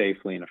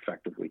safely and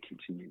effectively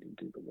continue to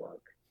do the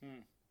work.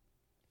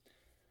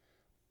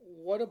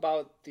 What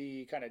about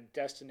the kind of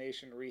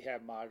destination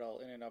rehab model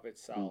in and of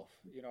itself?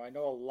 I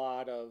know a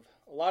lot of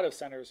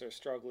centers are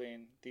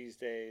struggling these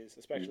days,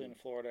 especially in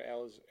Florida,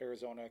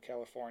 Arizona,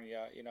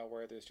 California,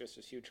 where there's just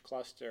this huge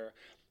cluster.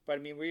 But I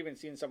mean, we're even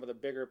seeing some of the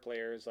bigger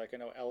players, like I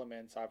know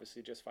Elements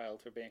obviously just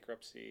filed for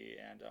bankruptcy,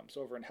 and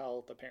Sovereign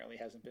Health apparently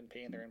hasn't been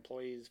paying their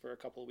employees for a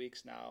couple of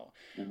weeks now.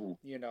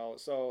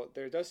 So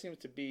there does seem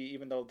to be,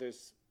 even though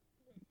there's,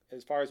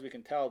 as far as we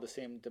can tell, the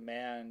same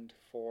demand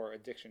for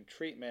addiction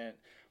treatment,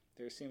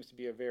 there seems to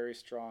be a very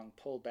strong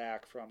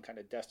pullback from kind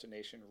of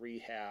destination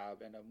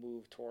rehab and a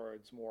move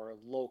towards more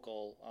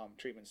local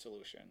treatment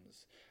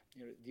solutions.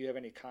 Do you have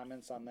any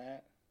comments on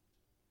that?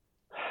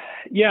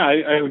 Yeah,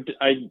 I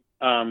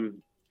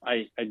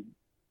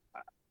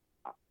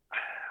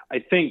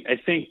think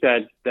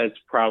that that's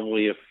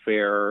probably a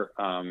fair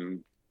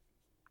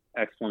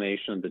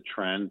explanation of the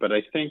trend, but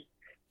I think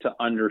to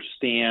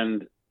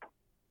understand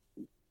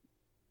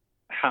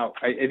how,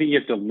 I think you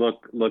have to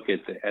look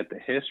at the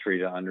history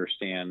to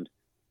understand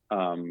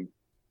how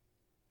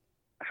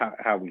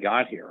we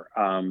got here.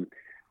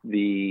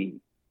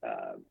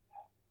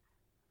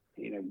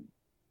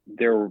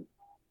 There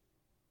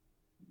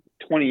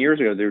 20 years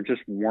ago, there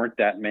just weren't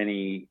that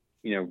many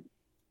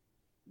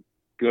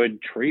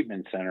good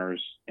treatment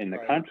centers in the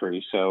Right.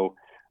 country. So,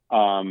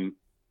 the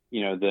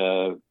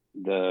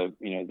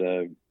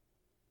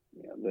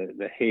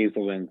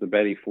Hazellands, the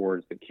Betty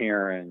Fords, the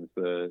Carons,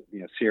 the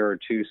Sierra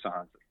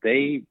Tucsons,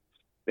 they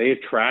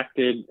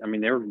attracted. I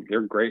mean,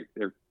 they're great.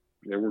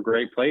 They were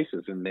great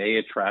places, and they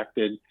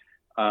attracted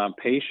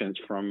patients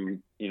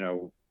from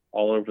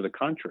all over the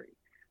country.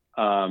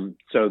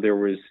 So there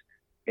was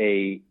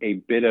a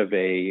bit of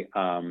a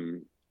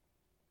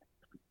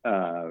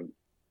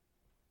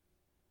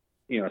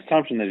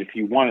assumption that if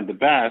you wanted the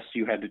best,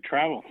 you had to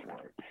travel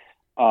for it.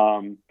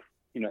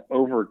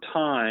 Over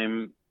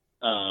time,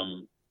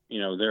 the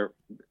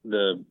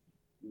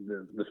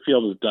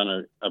field has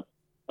done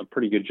a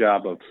pretty good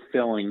job of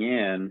filling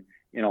in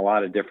a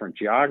lot of different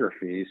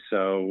geographies.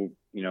 So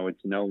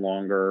it's no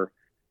longer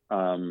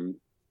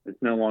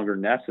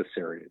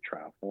necessary to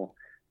travel.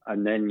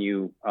 And then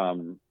you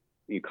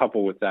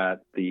couple with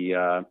that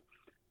the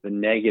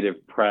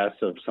negative press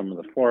of some of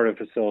the Florida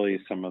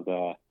facilities, some of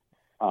the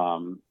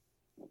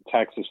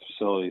Texas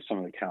facilities, some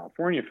of the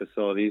California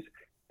facilities,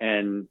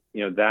 and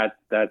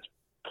that's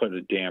put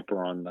a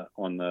damper on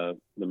the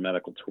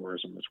medical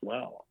tourism as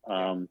well.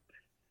 Our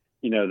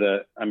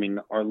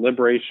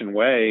Liberation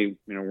Way,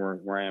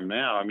 where I am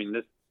now. I mean,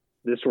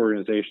 this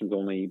organization's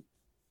only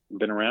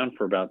been around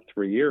for about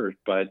 3 years,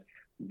 but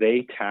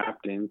they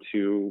tapped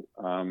into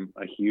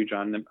a huge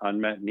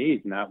unmet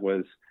need, and that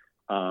was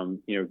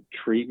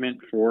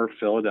treatment for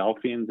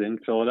Philadelphians in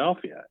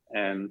Philadelphia,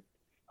 and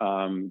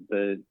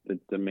the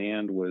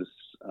demand was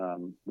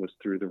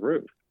through the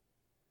roof.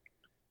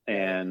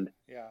 And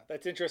yeah,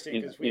 that's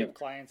interesting because we have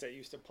clients that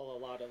used to pull a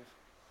lot of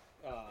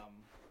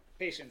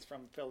patients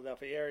from the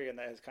Philadelphia area, and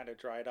that has kind of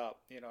dried up,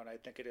 and I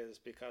think it is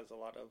because a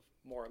lot of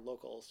more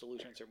local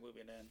solutions are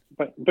moving in.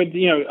 But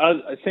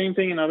same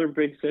thing in other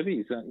big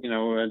cities.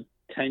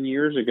 10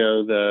 years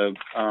ago, the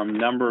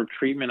number of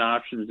treatment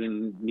options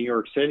in New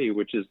York City,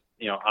 which is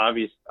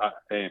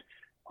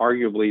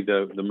arguably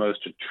the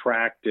most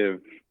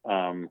attractive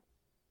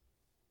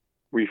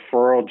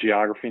referral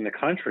geography in the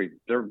country,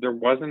 there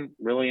wasn't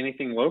really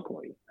anything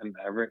locally, and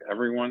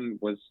everyone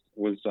was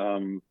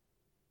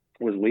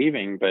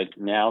leaving. But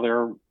now there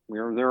are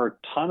a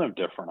ton of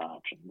different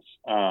options.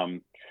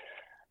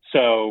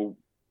 So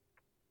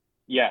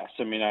yes,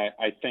 I mean,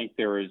 I think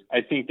there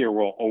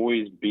will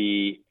always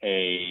be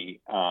a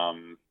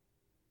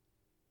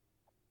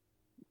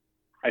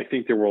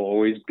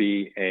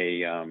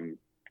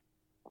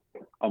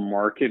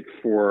market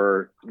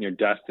for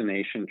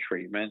destination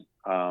treatment.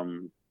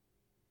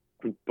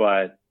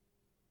 But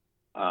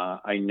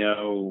I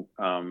know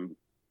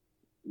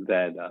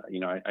that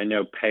I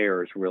know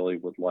payers really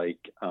would like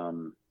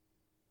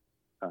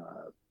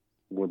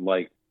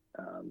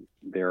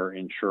their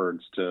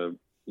insureds to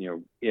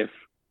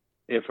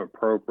if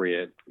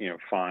appropriate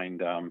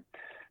find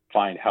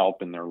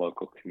help in their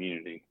local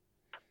community.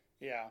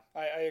 Yeah,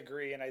 I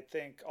agree, and I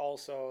think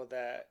also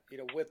that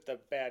with the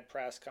bad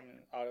press coming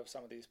out of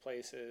some of these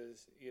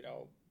places,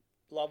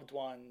 loved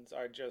ones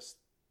are just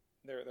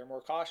they're more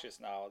cautious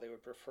now. They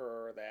would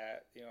prefer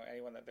that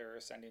anyone that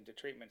they're sending to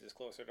treatment is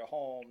closer to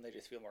home. They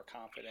just feel more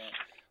confident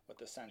with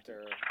the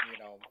center,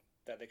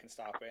 that they can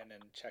stop in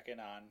and check in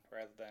on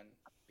rather than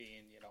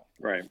being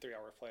right. a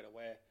 3-hour flight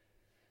away.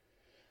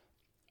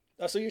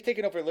 So you're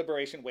taking over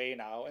Liberation Way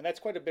now, and that's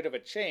quite a bit of a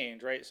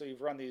change, right? So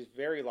you've run these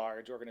very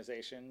large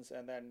organizations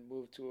and then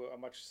moved to a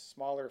much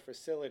smaller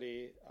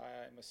facility,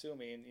 I'm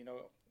assuming.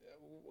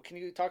 Can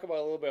you talk about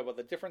a little bit about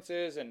the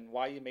differences and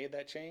why you made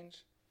that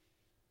change?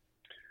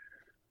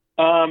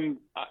 The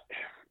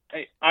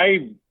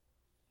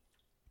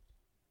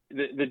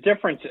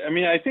difference. I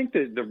mean, I think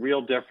that the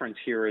real difference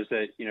here is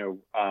that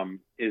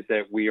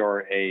we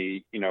are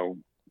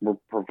we're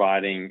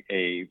providing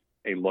a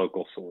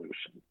local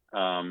solution,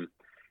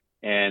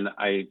 and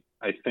I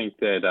think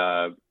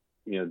that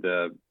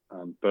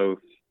both.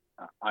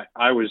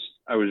 I was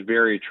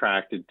very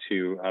attracted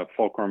to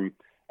Fulcrum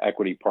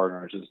Equity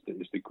Partners is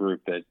the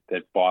group that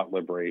bought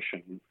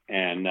Liberation,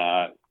 and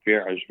I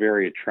was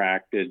very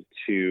attracted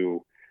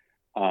to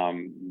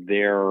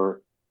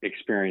their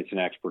experience and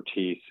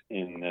expertise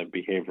in the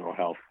behavioral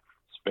health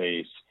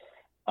space,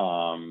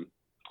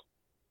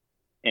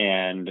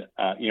 and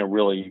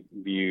really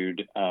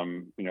viewed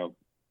them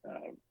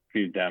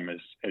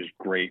as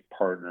great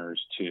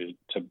partners to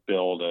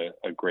build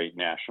a great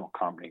national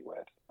company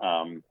with,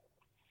 and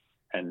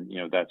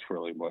that's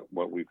really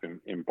what we've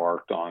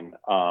embarked on.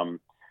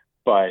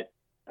 But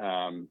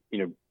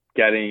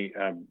getting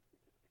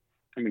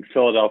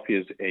Philadelphia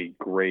is a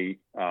great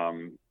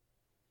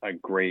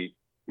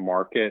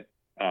market,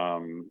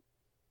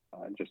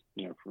 just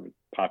from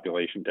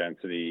population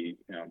density,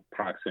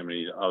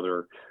 proximity to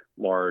other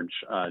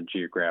large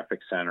geographic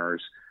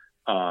centers,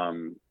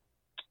 and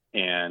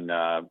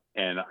I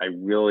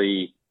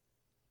really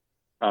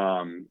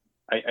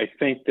I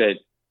think that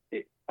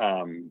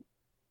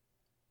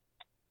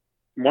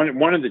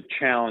one of the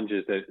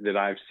challenges that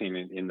I've seen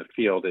in the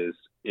field is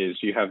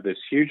you have this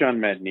huge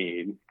unmet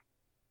need,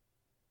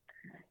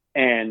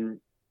 and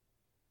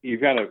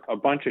you've got a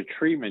bunch of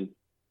treatment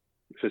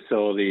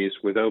facilities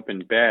with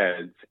open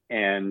beds,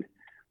 and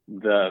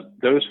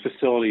those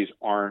facilities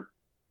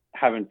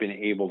haven't been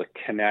able to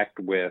connect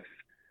with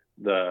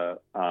the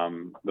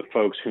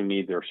folks who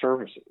need their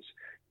services,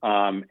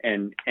 and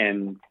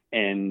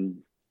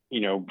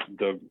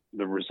the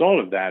result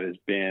of that has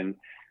been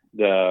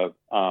the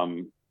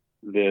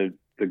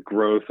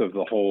growth of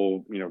the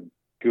whole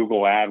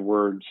Google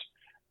AdWords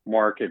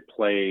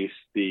marketplace,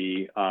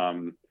 the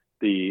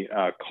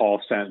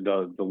call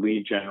center, the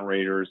lead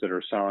generators that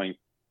are selling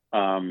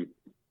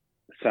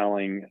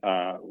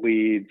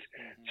leads.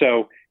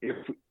 So if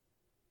we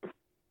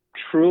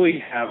truly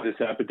have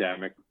this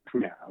epidemic,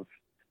 we have,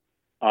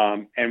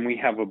 and we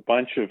have a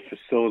bunch of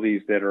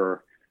facilities that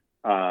are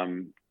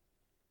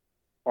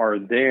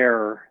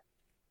there,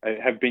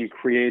 have been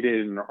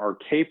created and are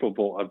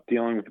capable of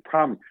dealing with the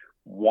problem,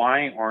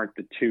 why aren't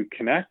the two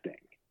connecting?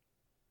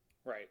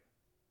 Right.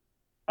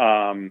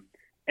 And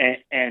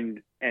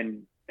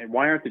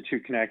why aren't the two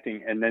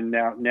connecting? And then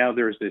now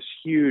there's this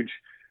huge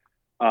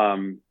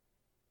cost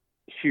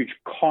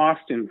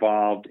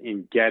involved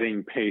in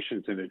getting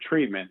patients into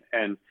treatment.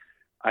 And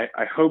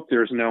I hope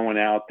there's no one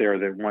out there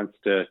that wants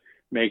to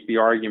make the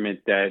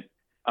argument that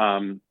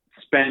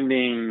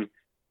spending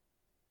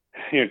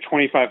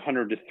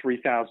 $2,500 to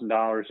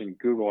 $3,000 in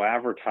Google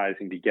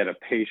advertising to get a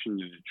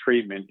patient into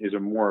treatment is a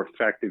more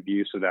effective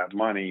use of that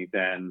money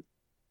than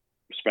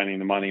spending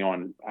the money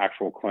on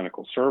actual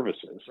clinical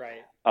services.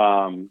 Right.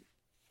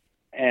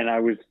 And I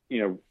was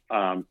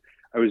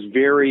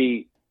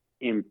very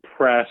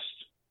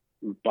impressed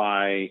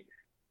by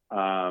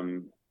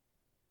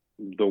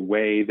the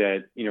way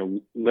that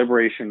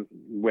Liberation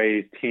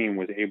Way's team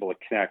was able to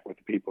connect with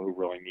the people who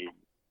really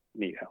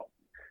need help,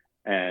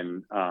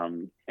 and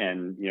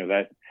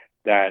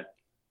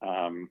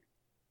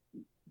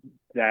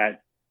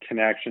that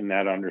connection,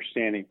 that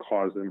understanding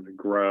caused them to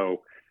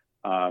grow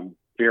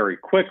very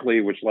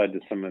quickly, which led to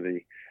some of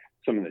the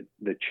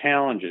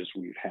challenges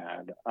we've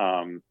had.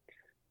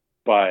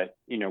 But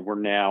we're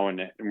now in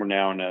a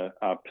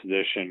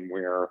position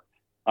where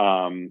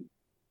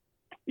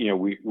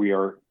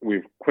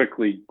we've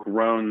quickly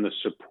grown the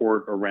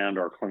support around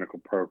our clinical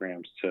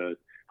programs to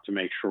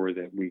make sure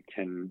that we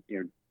can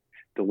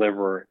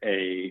deliver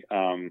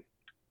an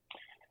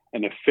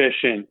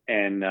efficient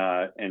and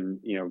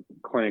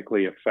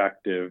clinically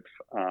effective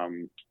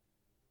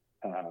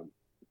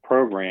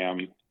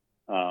program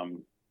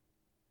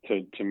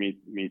to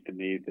meet the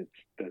need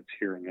that's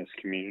here in this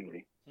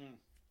community.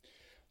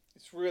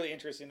 It's really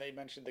interesting that you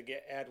mentioned the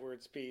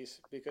AdWords piece,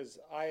 because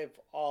I've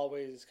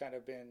always kind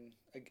of been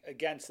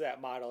against that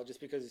model, just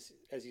because,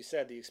 as you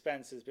said, the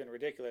expense has been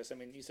ridiculous. I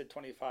mean, you said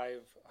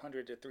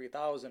 $2,500 to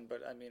 $3,000,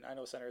 but I mean, I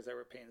know centers that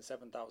were paying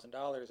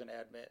 $7,000 in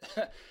admit,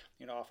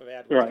 off of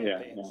AdWords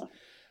campaigns.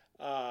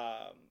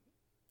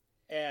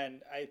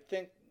 And I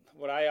think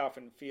what I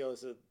often feel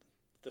is that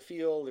the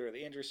field or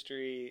the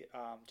industry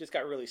just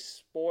got really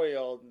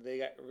spoiled. They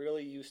got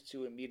really used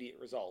to immediate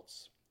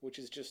results, which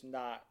is just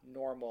not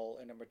normal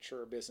in a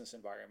mature business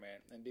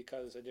environment. And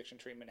because addiction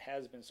treatment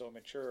has been so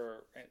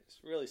mature, and it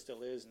really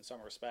still is in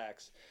some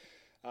respects,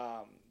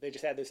 they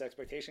just had this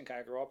expectation kind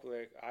of grow up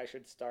like, I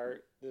should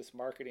start this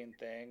marketing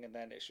thing, and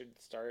then it should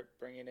start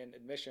bringing in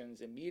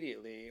admissions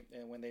immediately.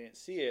 And when they didn't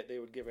see it, they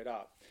would give it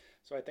up.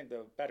 So I think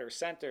the better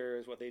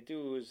centers, what they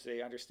do is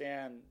they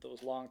understand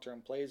those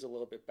long-term plays a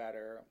little bit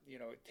better.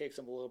 It takes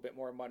them a little bit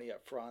more money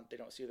up front. They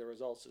don't see the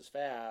results as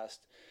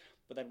fast.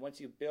 But then once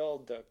you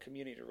build the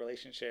community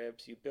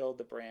relationships, you build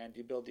the brand,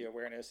 you build the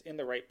awareness in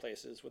the right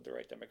places with the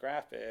right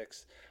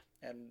demographics,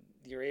 and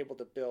you're able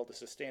to build a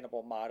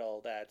sustainable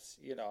model that's,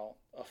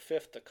 a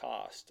fifth the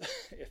cost,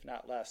 if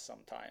not less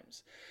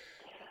sometimes.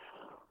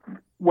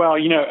 Well,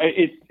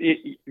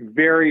 it's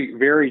very,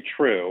 very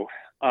true.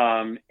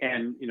 And,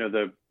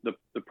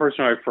 the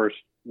person I first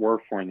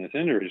worked for in this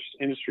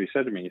industry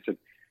said to me, he said,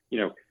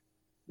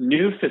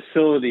 new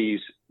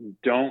facilities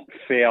don't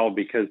fail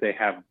because they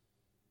have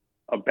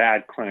a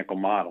bad clinical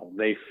model.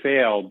 They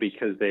fail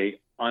because they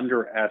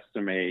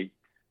underestimate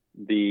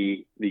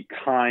the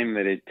time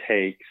that it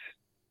takes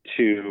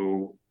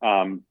to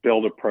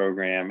build a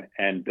program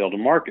and build a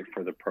market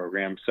for the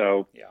program.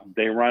 So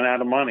they run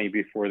out of money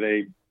before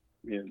they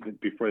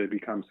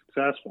become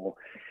successful.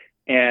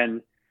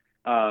 And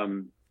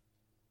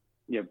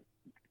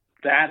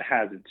that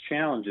has its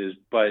challenges,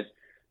 but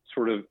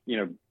sort of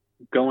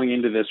going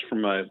into this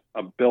from a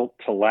built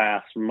to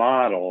last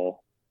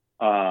model,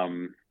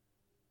 you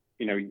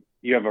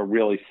have a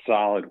really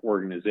solid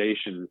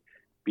organization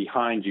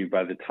behind you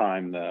by the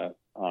time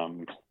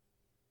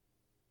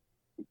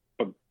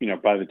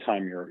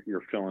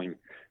you're filling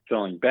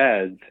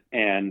beds.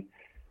 And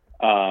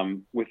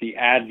with the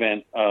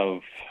advent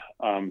of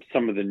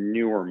some of the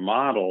newer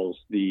models,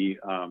 the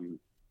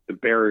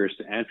barriers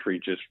to entry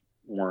just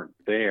weren't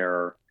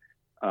there.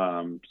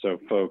 So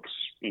folks,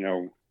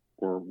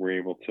 were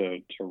able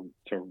to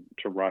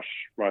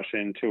rush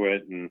into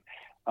it and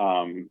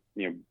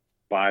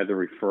buy the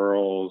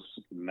referrals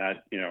and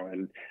that,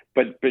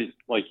 but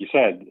like you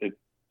said,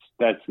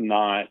 that's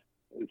not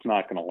it's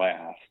not going to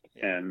last.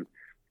 Yeah. And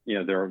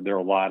there are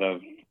a lot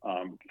of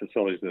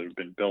facilities that have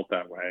been built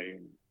that way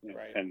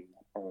Right. and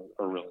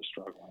are really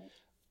struggling.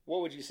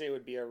 What would you say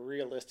would be a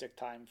realistic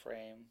time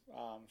frame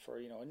for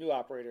a new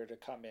operator to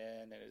come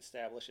in and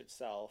establish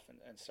itself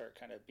and start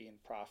kind of being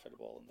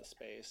profitable in the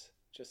space,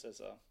 just as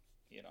a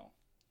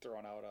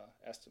throwing out a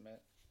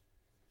estimate?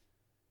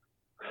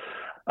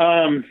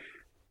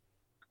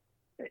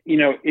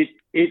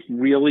 It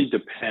really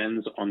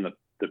depends on the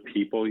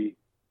people you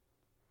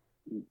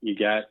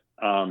get.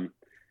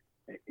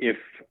 If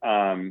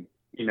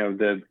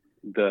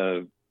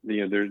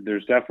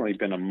there's definitely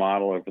been a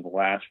model over the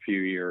last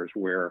few years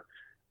where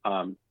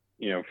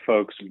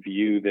folks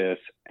view this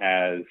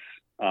as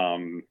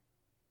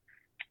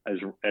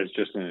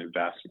just an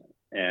investment,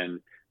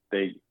 and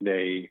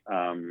they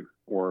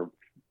or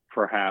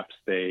perhaps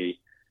they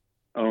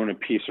own a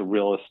piece of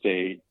real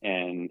estate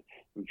and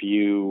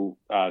view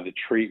the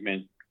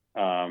treatment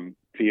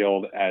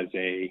field as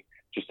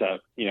just a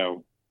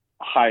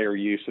higher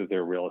use of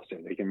their real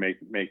estate. They can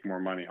make more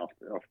money off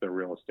their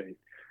real estate,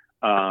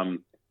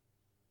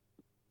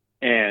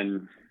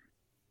 and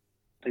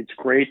it's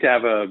great to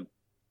have a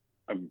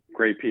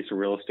great piece of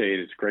real estate.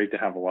 It's great to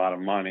have a lot of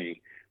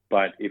money,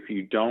 but if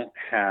you don't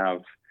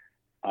have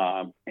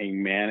a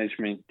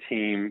management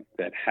team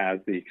that has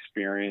the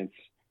experience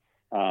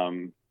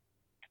in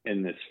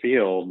this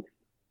field,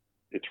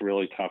 it's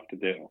really tough to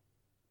do.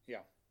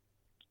 Yeah.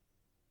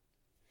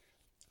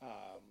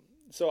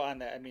 So on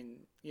that, I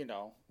mean,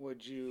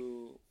 would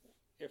you,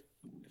 if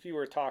you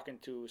were talking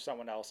to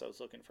someone else that was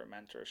looking for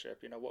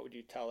mentorship, what would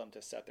you tell them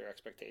to set their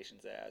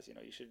expectations as? You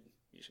should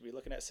be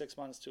looking at 6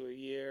 months to a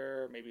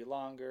year, maybe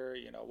longer.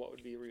 What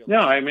would be realistic?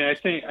 No, I mean, I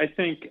think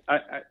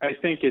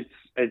it's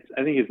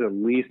at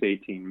least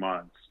 18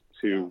 months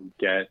to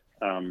get.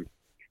 I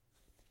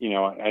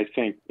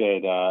think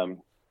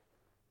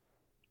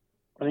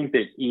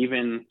that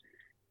even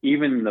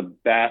the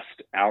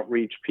best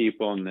outreach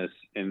people in this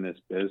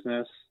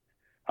business,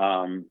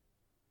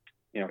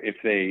 if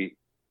they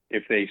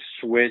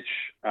switch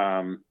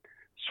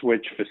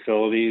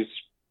facilities,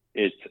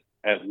 it's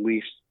at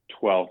least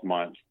 12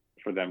 months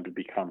for them to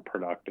become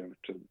productive,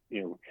 to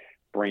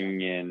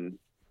bringing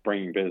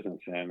business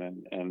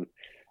in,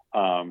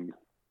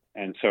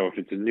 and so if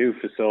it's a new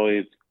facility,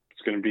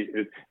 it's going to be,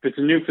 if it's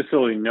a new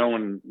facility no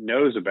one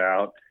knows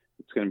about,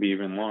 it's going to be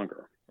even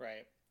longer.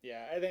 Right.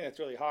 Yeah, I think that's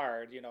really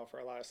hard, for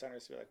a lot of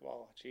centers to be like,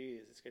 well,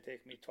 geez, it's going to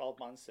take me 12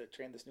 months to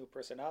train this new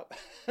person up.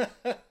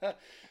 But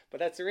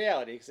that's the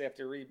reality, because they have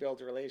to rebuild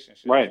the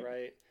relationships, right?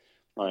 Right.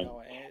 I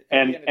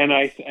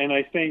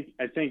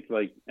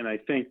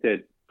think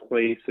that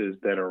places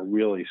that are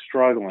really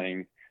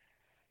struggling,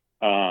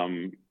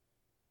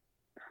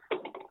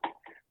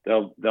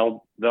 they'll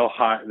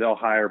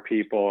hire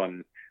people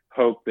and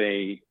hope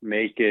they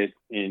make it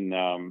in,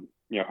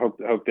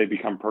 hope they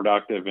become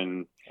productive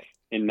in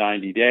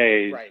 90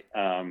 days. Right.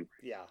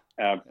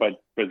 But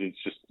it's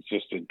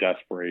just a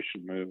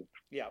desperation move.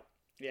 Yeah.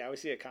 Yeah, we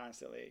see it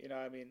constantly.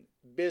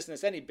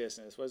 Business, any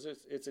business, whether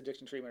it's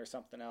addiction treatment or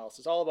something else,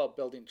 it's all about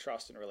building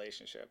trust and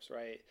relationships,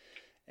 right?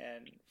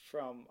 And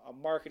from a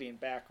marketing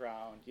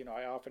background,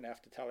 I often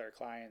have to tell our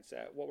clients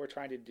that what we're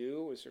trying to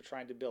do is we're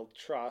trying to build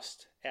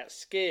trust at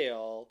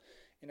scale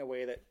in a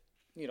way that,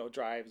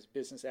 drives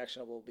business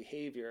actionable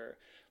behavior.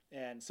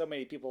 And so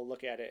many people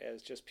look at it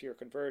as just pure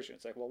conversion.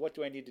 It's like, well, what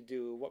do I need to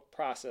do? What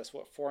process,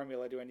 what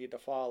formula do I need to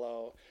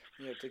follow,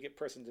 to get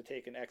person to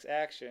take an X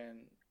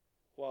action?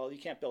 Well, you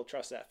can't build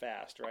trust that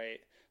fast,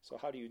 right? So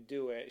how do you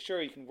do it? Sure,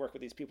 you can work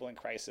with these people in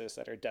crisis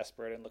that are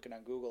desperate and looking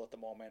on Google at the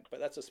moment, but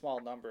that's a small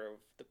number of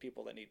the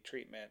people that need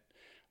treatment.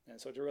 And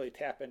so to really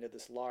tap into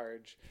this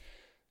large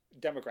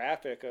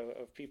demographic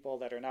of people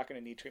that are not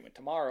going to need treatment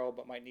tomorrow,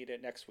 but might need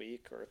it next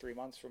week or 3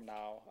 months from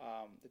now,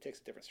 it takes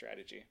a different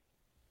strategy.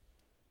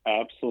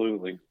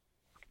 Absolutely.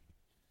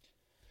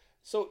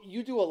 So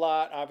you do a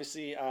lot,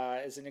 obviously,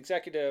 as an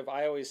executive.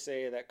 I always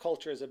say that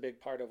culture is a big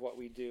part of what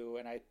we do.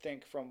 And I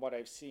think from what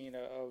I've seen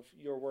of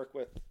your work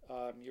with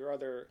your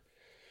other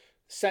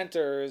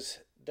centers,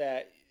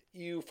 that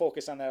you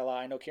focus on that a lot.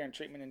 I know Caron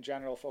Treatment in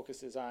general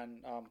focuses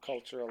on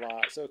culture a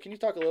lot. So can you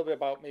talk a little bit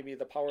about maybe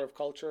the power of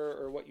culture,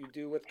 or what you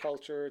do with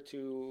culture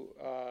to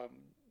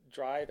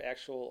drive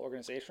actual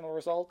organizational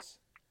results?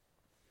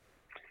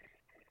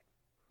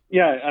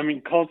 Yeah, I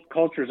mean,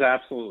 culture is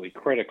absolutely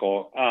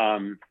critical.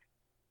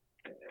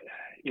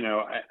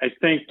 I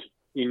think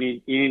you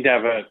need to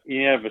have a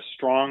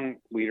strong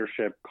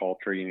leadership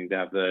culture. You need to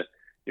have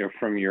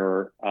from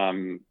your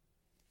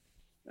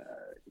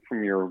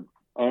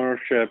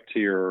ownership to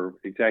your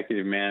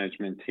executive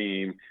management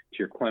team to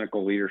your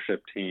clinical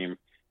leadership team.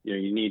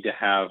 You need to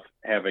have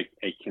a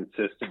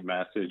consistent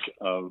message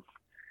of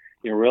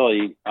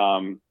really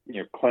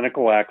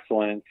clinical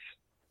excellence,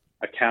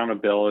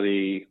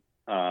 accountability,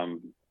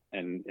 and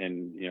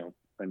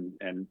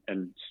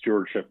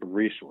stewardship of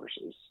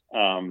resources.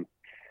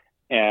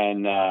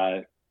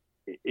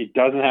 It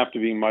doesn't have to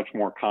be much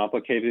more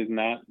complicated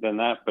than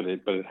that, but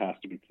it has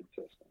to be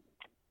consistent.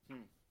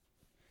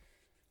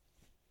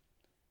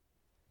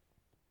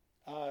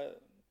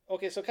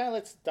 Okay, so kind of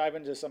let's dive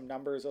into some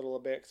numbers a little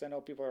bit because I know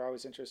people are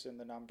always interested in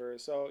the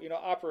numbers. So,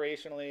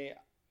 operationally,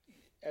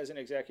 as an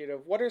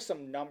executive, what are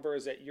some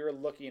numbers that you're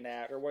looking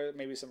at, or what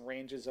maybe some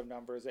ranges of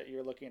numbers that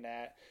you're looking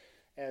at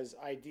as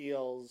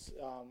ideals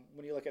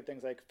when you look at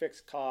things like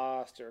fixed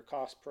cost or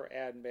cost per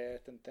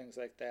admit and things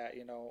like that?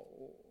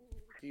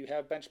 Do you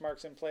have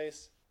benchmarks in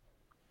place?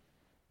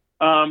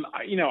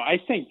 I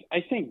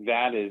think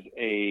that is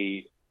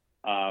a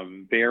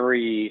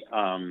very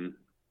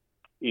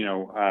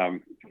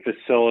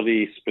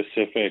facility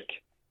specific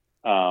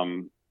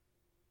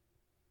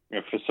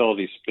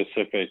facility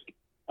specific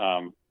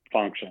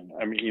function.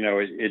 I mean,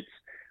 it's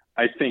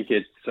I think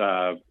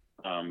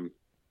um,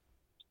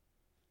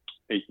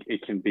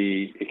 it can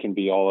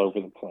be all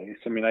over the place.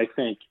 I mean, I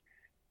think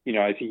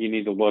you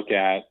need to look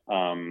at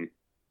sort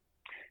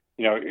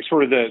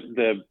of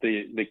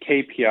the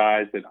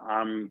KPIs that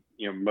I'm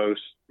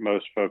most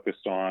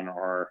focused on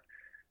are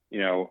you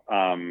know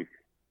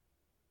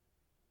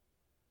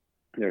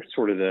they're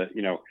sort of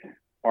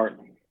are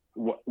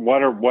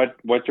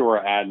what do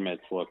our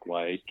admits look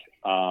like,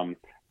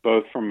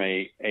 both from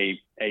a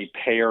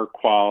payer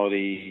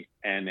quality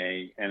and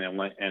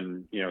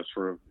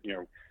sort of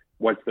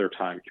what's their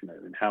time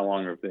commitment, how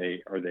long are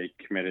they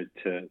committed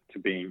to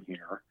being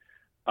here,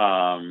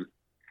 and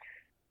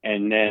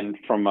then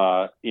from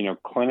a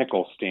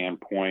clinical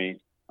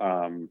standpoint,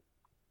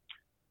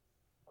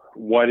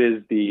 what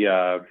is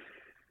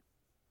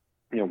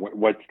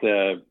what's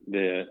the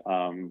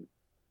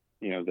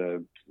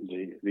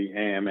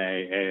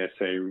AMA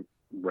ASA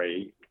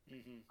rate,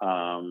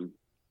 Mm-hmm.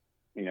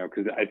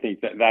 because I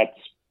think that's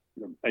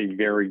a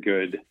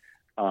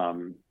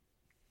um,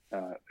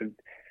 uh,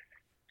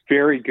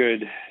 very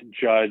good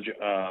judge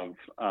of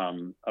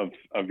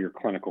your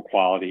clinical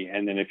quality.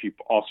 And then if you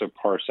also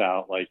parse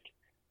out that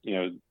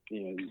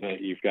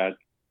you've got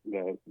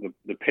the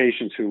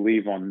patients who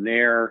leave on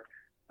their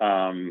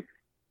and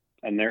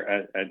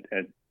their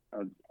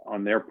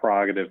on their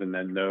prerogative, and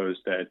then those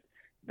that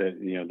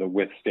the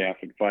with staff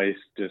advice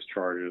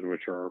discharges,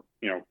 which are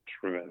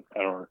sort of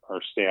at our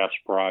staff's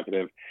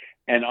prerogative,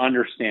 and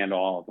understand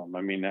all of them.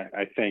 I mean,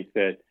 I think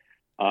that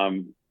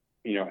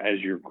as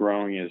you're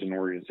growing as an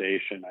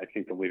organization, I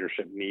think the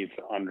leadership needs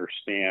to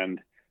understand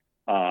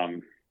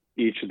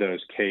each of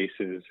those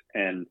cases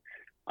and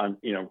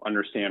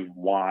understand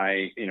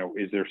why.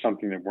 Is there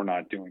something that we're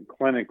not doing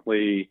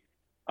clinically?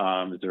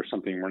 Is there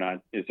something we're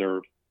not? Is there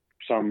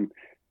some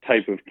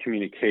type of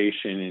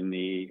communication in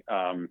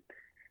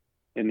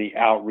the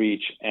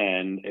outreach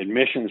and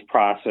admissions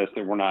process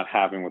that we're not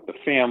having with the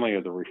family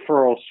or the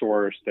referral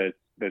source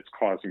that's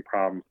causing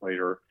problems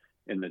later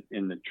in the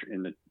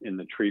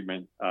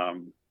treatment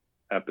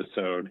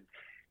episode,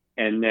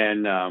 and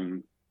then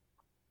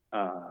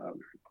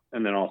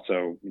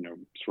also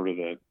sort of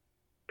the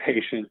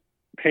patient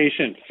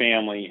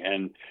family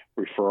and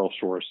referral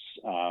source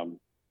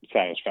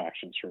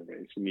satisfaction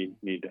surveys. You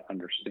need to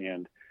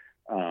understand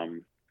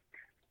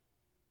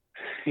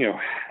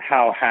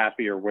how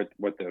happy or what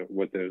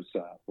those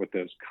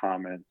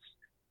comments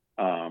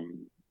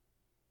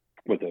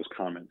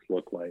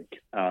look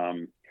like.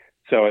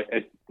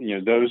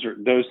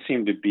 Those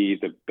seem to be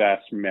the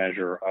best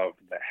measure of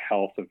the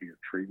health of your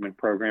treatment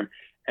program.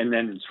 And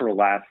then sort of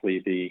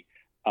lastly,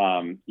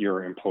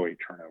 your employee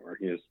turnover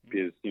is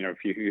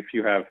if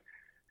you have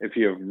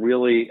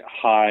really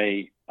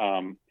high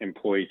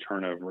employee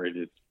turnover,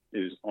 it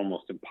is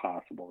almost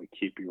impossible to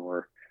keep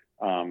your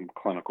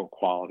clinical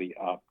quality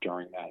up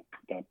during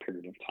that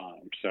period of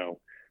time. So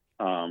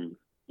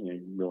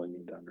you really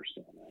need to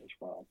understand that as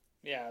well.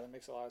 Yeah, that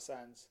makes a lot of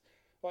sense.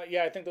 Well,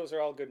 yeah, I think those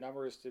are all good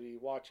numbers to be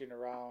watching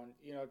around,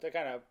 to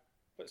kind of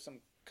put some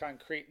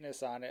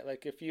concreteness on it.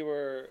 Like if you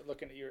were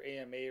looking at your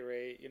AMA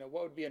rate,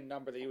 what would be a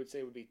number that you would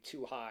say would be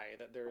too high,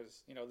 that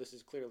there's, this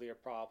is clearly a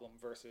problem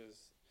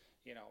versus,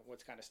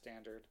 what's kind of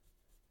standard?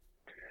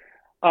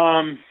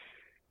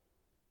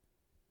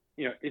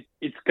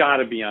 It's got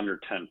to be under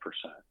 10%.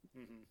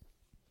 Mm-hmm.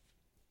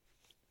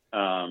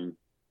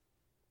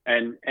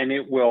 And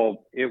it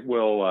will it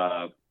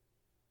will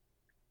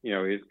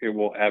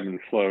ebb and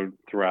flow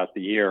throughout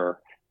the year.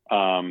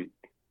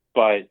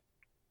 But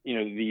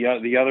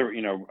the other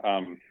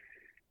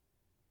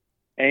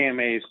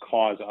AMAs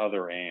cause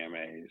other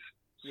AMAs.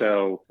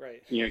 So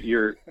yeah, right.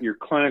 your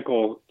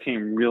clinical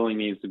team really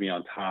needs to be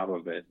on top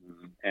of it,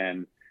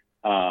 and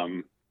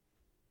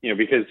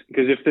because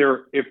if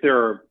there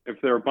are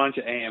a bunch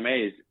of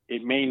AMAs,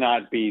 it may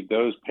not be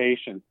those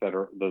patients that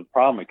are the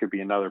problem. It could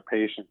be another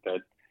patient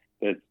that's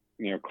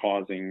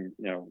causing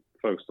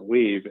folks to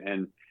leave,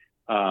 and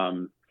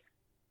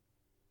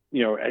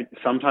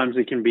sometimes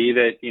it can be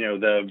that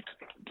the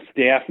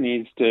staff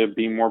needs to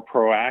be more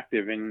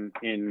proactive in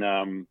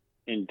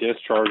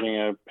discharging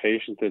a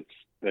patient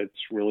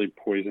that's really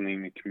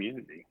poisoning the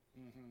community.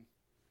 Mm-hmm.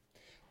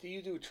 Do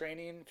you do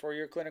training for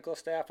your clinical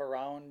staff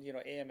around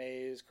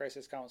AMAs,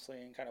 crisis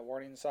counseling, kind of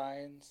warning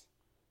signs?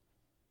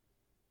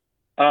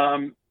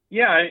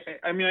 Yeah,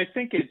 I mean, I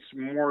think it's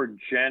more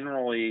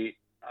generally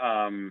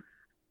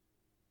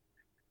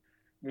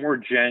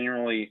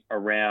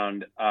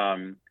around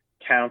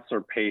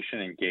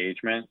counselor-patient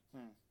engagement.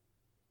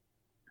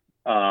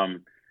 Hmm.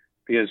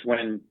 Because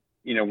when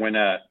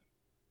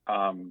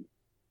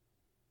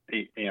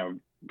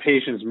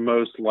patient's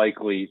most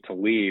likely to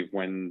leave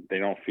when they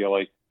don't feel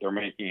like they're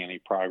making any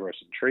progress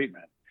in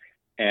treatment,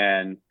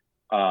 and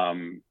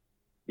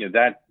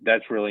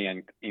that's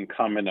really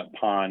incumbent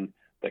upon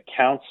the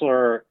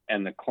counselor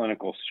and the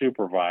clinical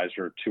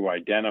supervisor to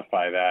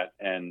identify that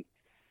and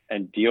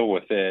deal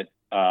with it,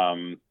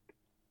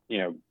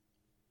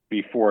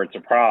 before it's a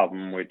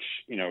problem, which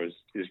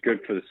is good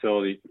for the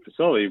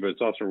facility, but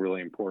it's also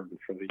really important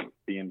for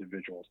the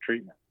individual's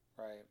treatment.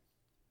 Right.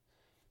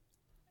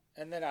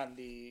 And then on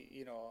the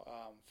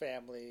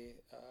family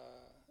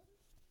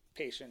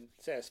patient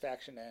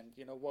satisfaction end,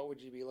 what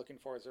would you be looking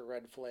for as a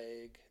red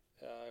flag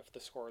if the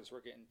scores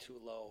were getting too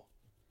low?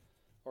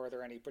 Or are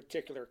there any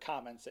particular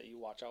comments that you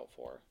watch out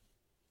for?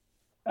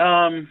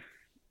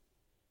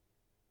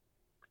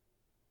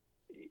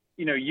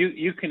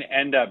 You can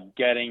end up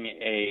getting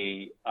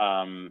a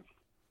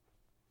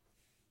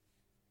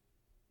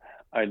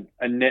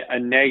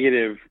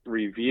negative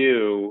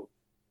review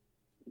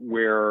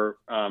where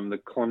the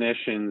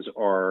clinicians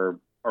are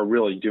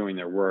really doing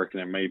their work,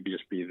 and it may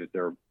just be that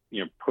they're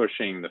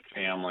pushing the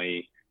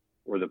family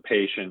or the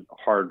patient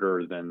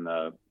harder than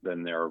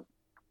they're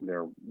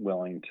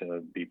willing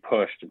to be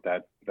pushed at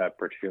that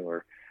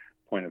particular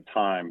point of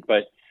time.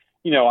 But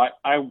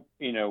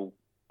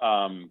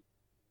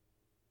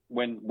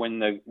when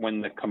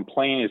the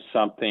complaint is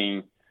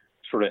something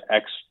sort of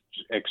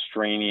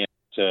extraneous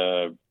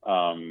to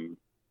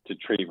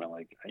treatment,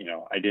 like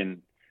I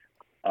didn't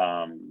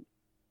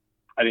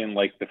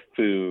like the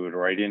food,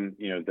 or I didn't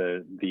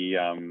the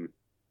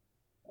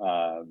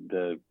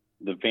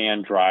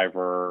van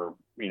driver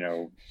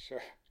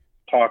Sure.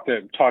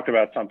 talked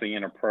about something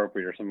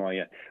inappropriate or something like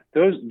that.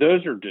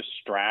 Those are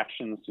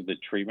distractions to the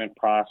treatment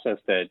process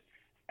that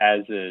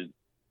as a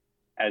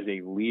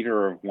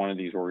leader of one of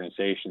these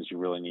organizations, you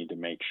really need to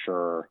make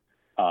sure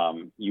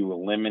you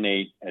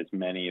eliminate as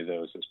many of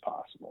those as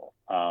possible.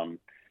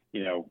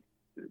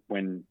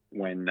 When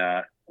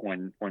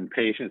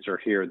patients are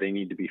here, they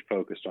need to be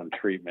focused on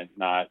treatment,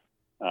 not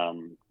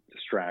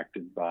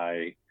distracted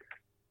by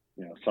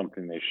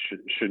something they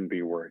shouldn't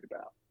be worried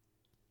about.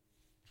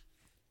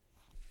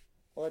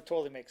 Well, that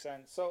totally makes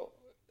sense. So,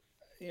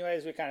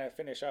 as we kind of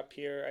finish up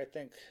here, I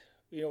think,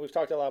 we've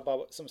talked a lot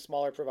about some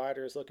smaller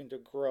providers looking to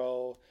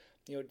grow.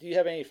 Do you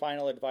have any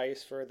final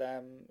advice for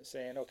them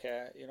saying,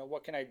 okay,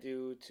 what can I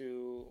do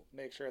to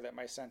make sure that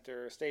my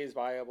center stays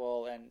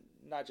viable, and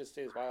not just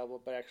stays viable,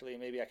 but actually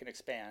maybe I can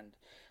expand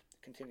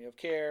continuum of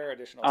care,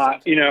 additional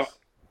centers?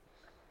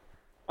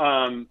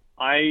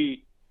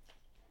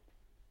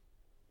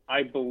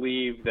 I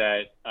believe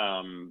that,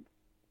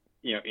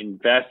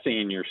 investing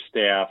in your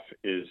staff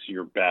is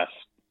your best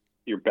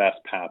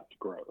path to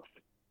growth.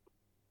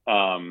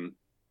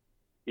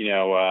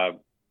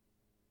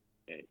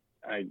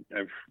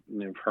 I've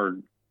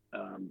heard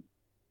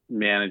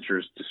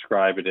managers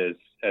describe it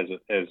as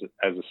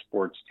a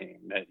sports team,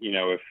 that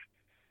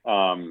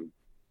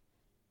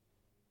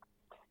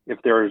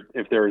if there's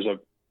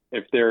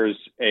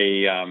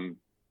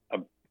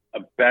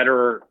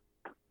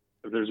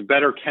a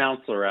better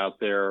counselor out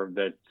there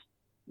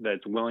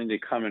that's willing to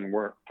come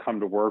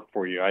to work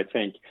for you, I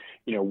think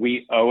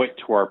we owe it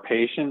to our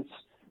patients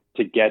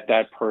to get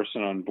that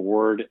person on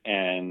board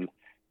and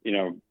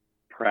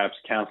perhaps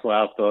cancel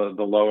out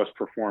the lowest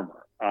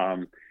performer.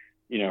 So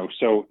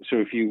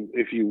if you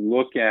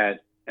look at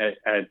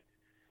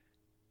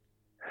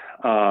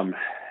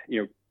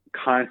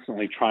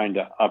constantly trying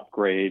to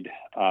upgrade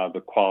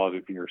the quality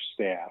of your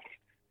staff,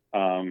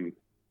 a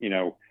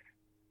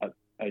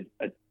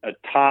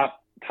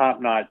top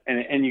notch,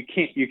 and you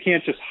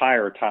can't just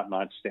hire a top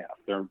notch staff.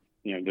 They're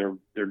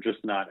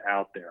just not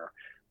out there.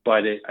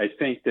 But I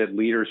think that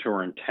leaders who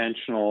are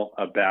intentional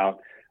about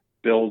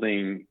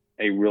building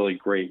a really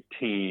great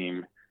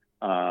team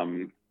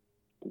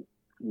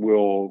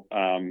will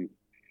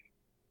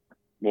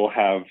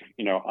have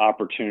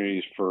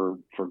opportunities for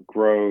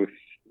growth,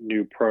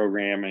 new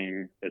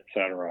programming,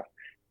 etc.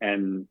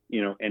 And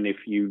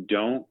if you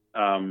don't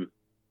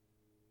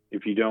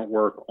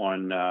work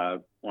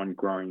on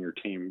growing your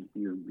team,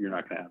 you're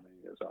not going to have any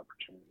of those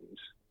opportunities.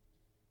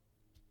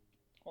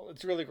 Well,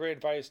 it's really great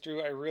advice,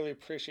 Drew. I really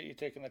appreciate you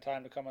taking the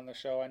time to come on the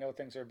show. I know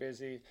things are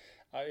busy.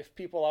 If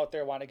people out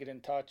there want to get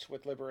in touch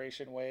with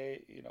Liberation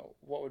Way,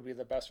 what would be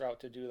the best route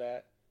to do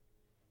that?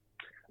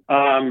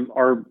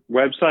 Our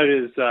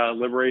website is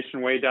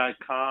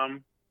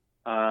liberationway.com.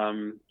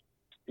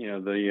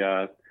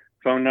 The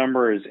phone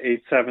number is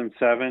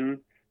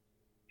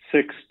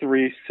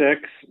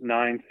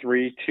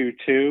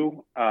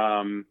 877-636-9322.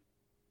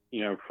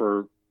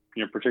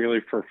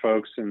 Particularly for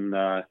folks in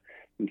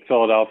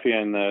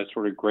Philadelphia and the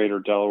sort of greater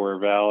Delaware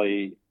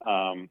Valley,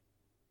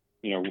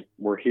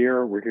 we're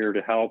here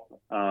to help.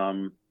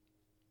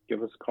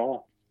 Give us a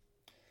call.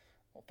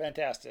 Well,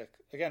 fantastic.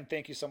 Again,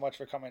 thank you so much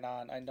for coming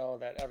on. I know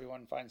that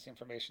everyone finds the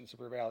information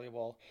super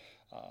valuable.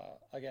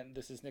 Again,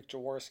 this is Nick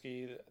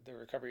Jaworski, the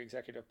Recovery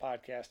Executive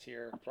Podcast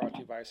here, brought to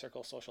you by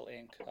Circle Social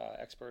Inc.,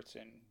 experts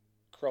in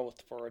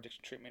growth for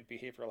addiction treatment,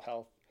 behavioral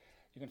health.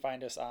 You can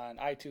find us on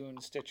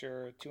iTunes,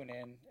 Stitcher,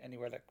 TuneIn,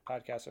 anywhere that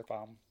podcasts are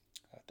found.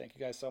 Thank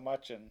you guys so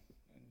much, and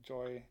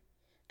enjoy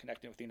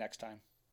connecting with you next time.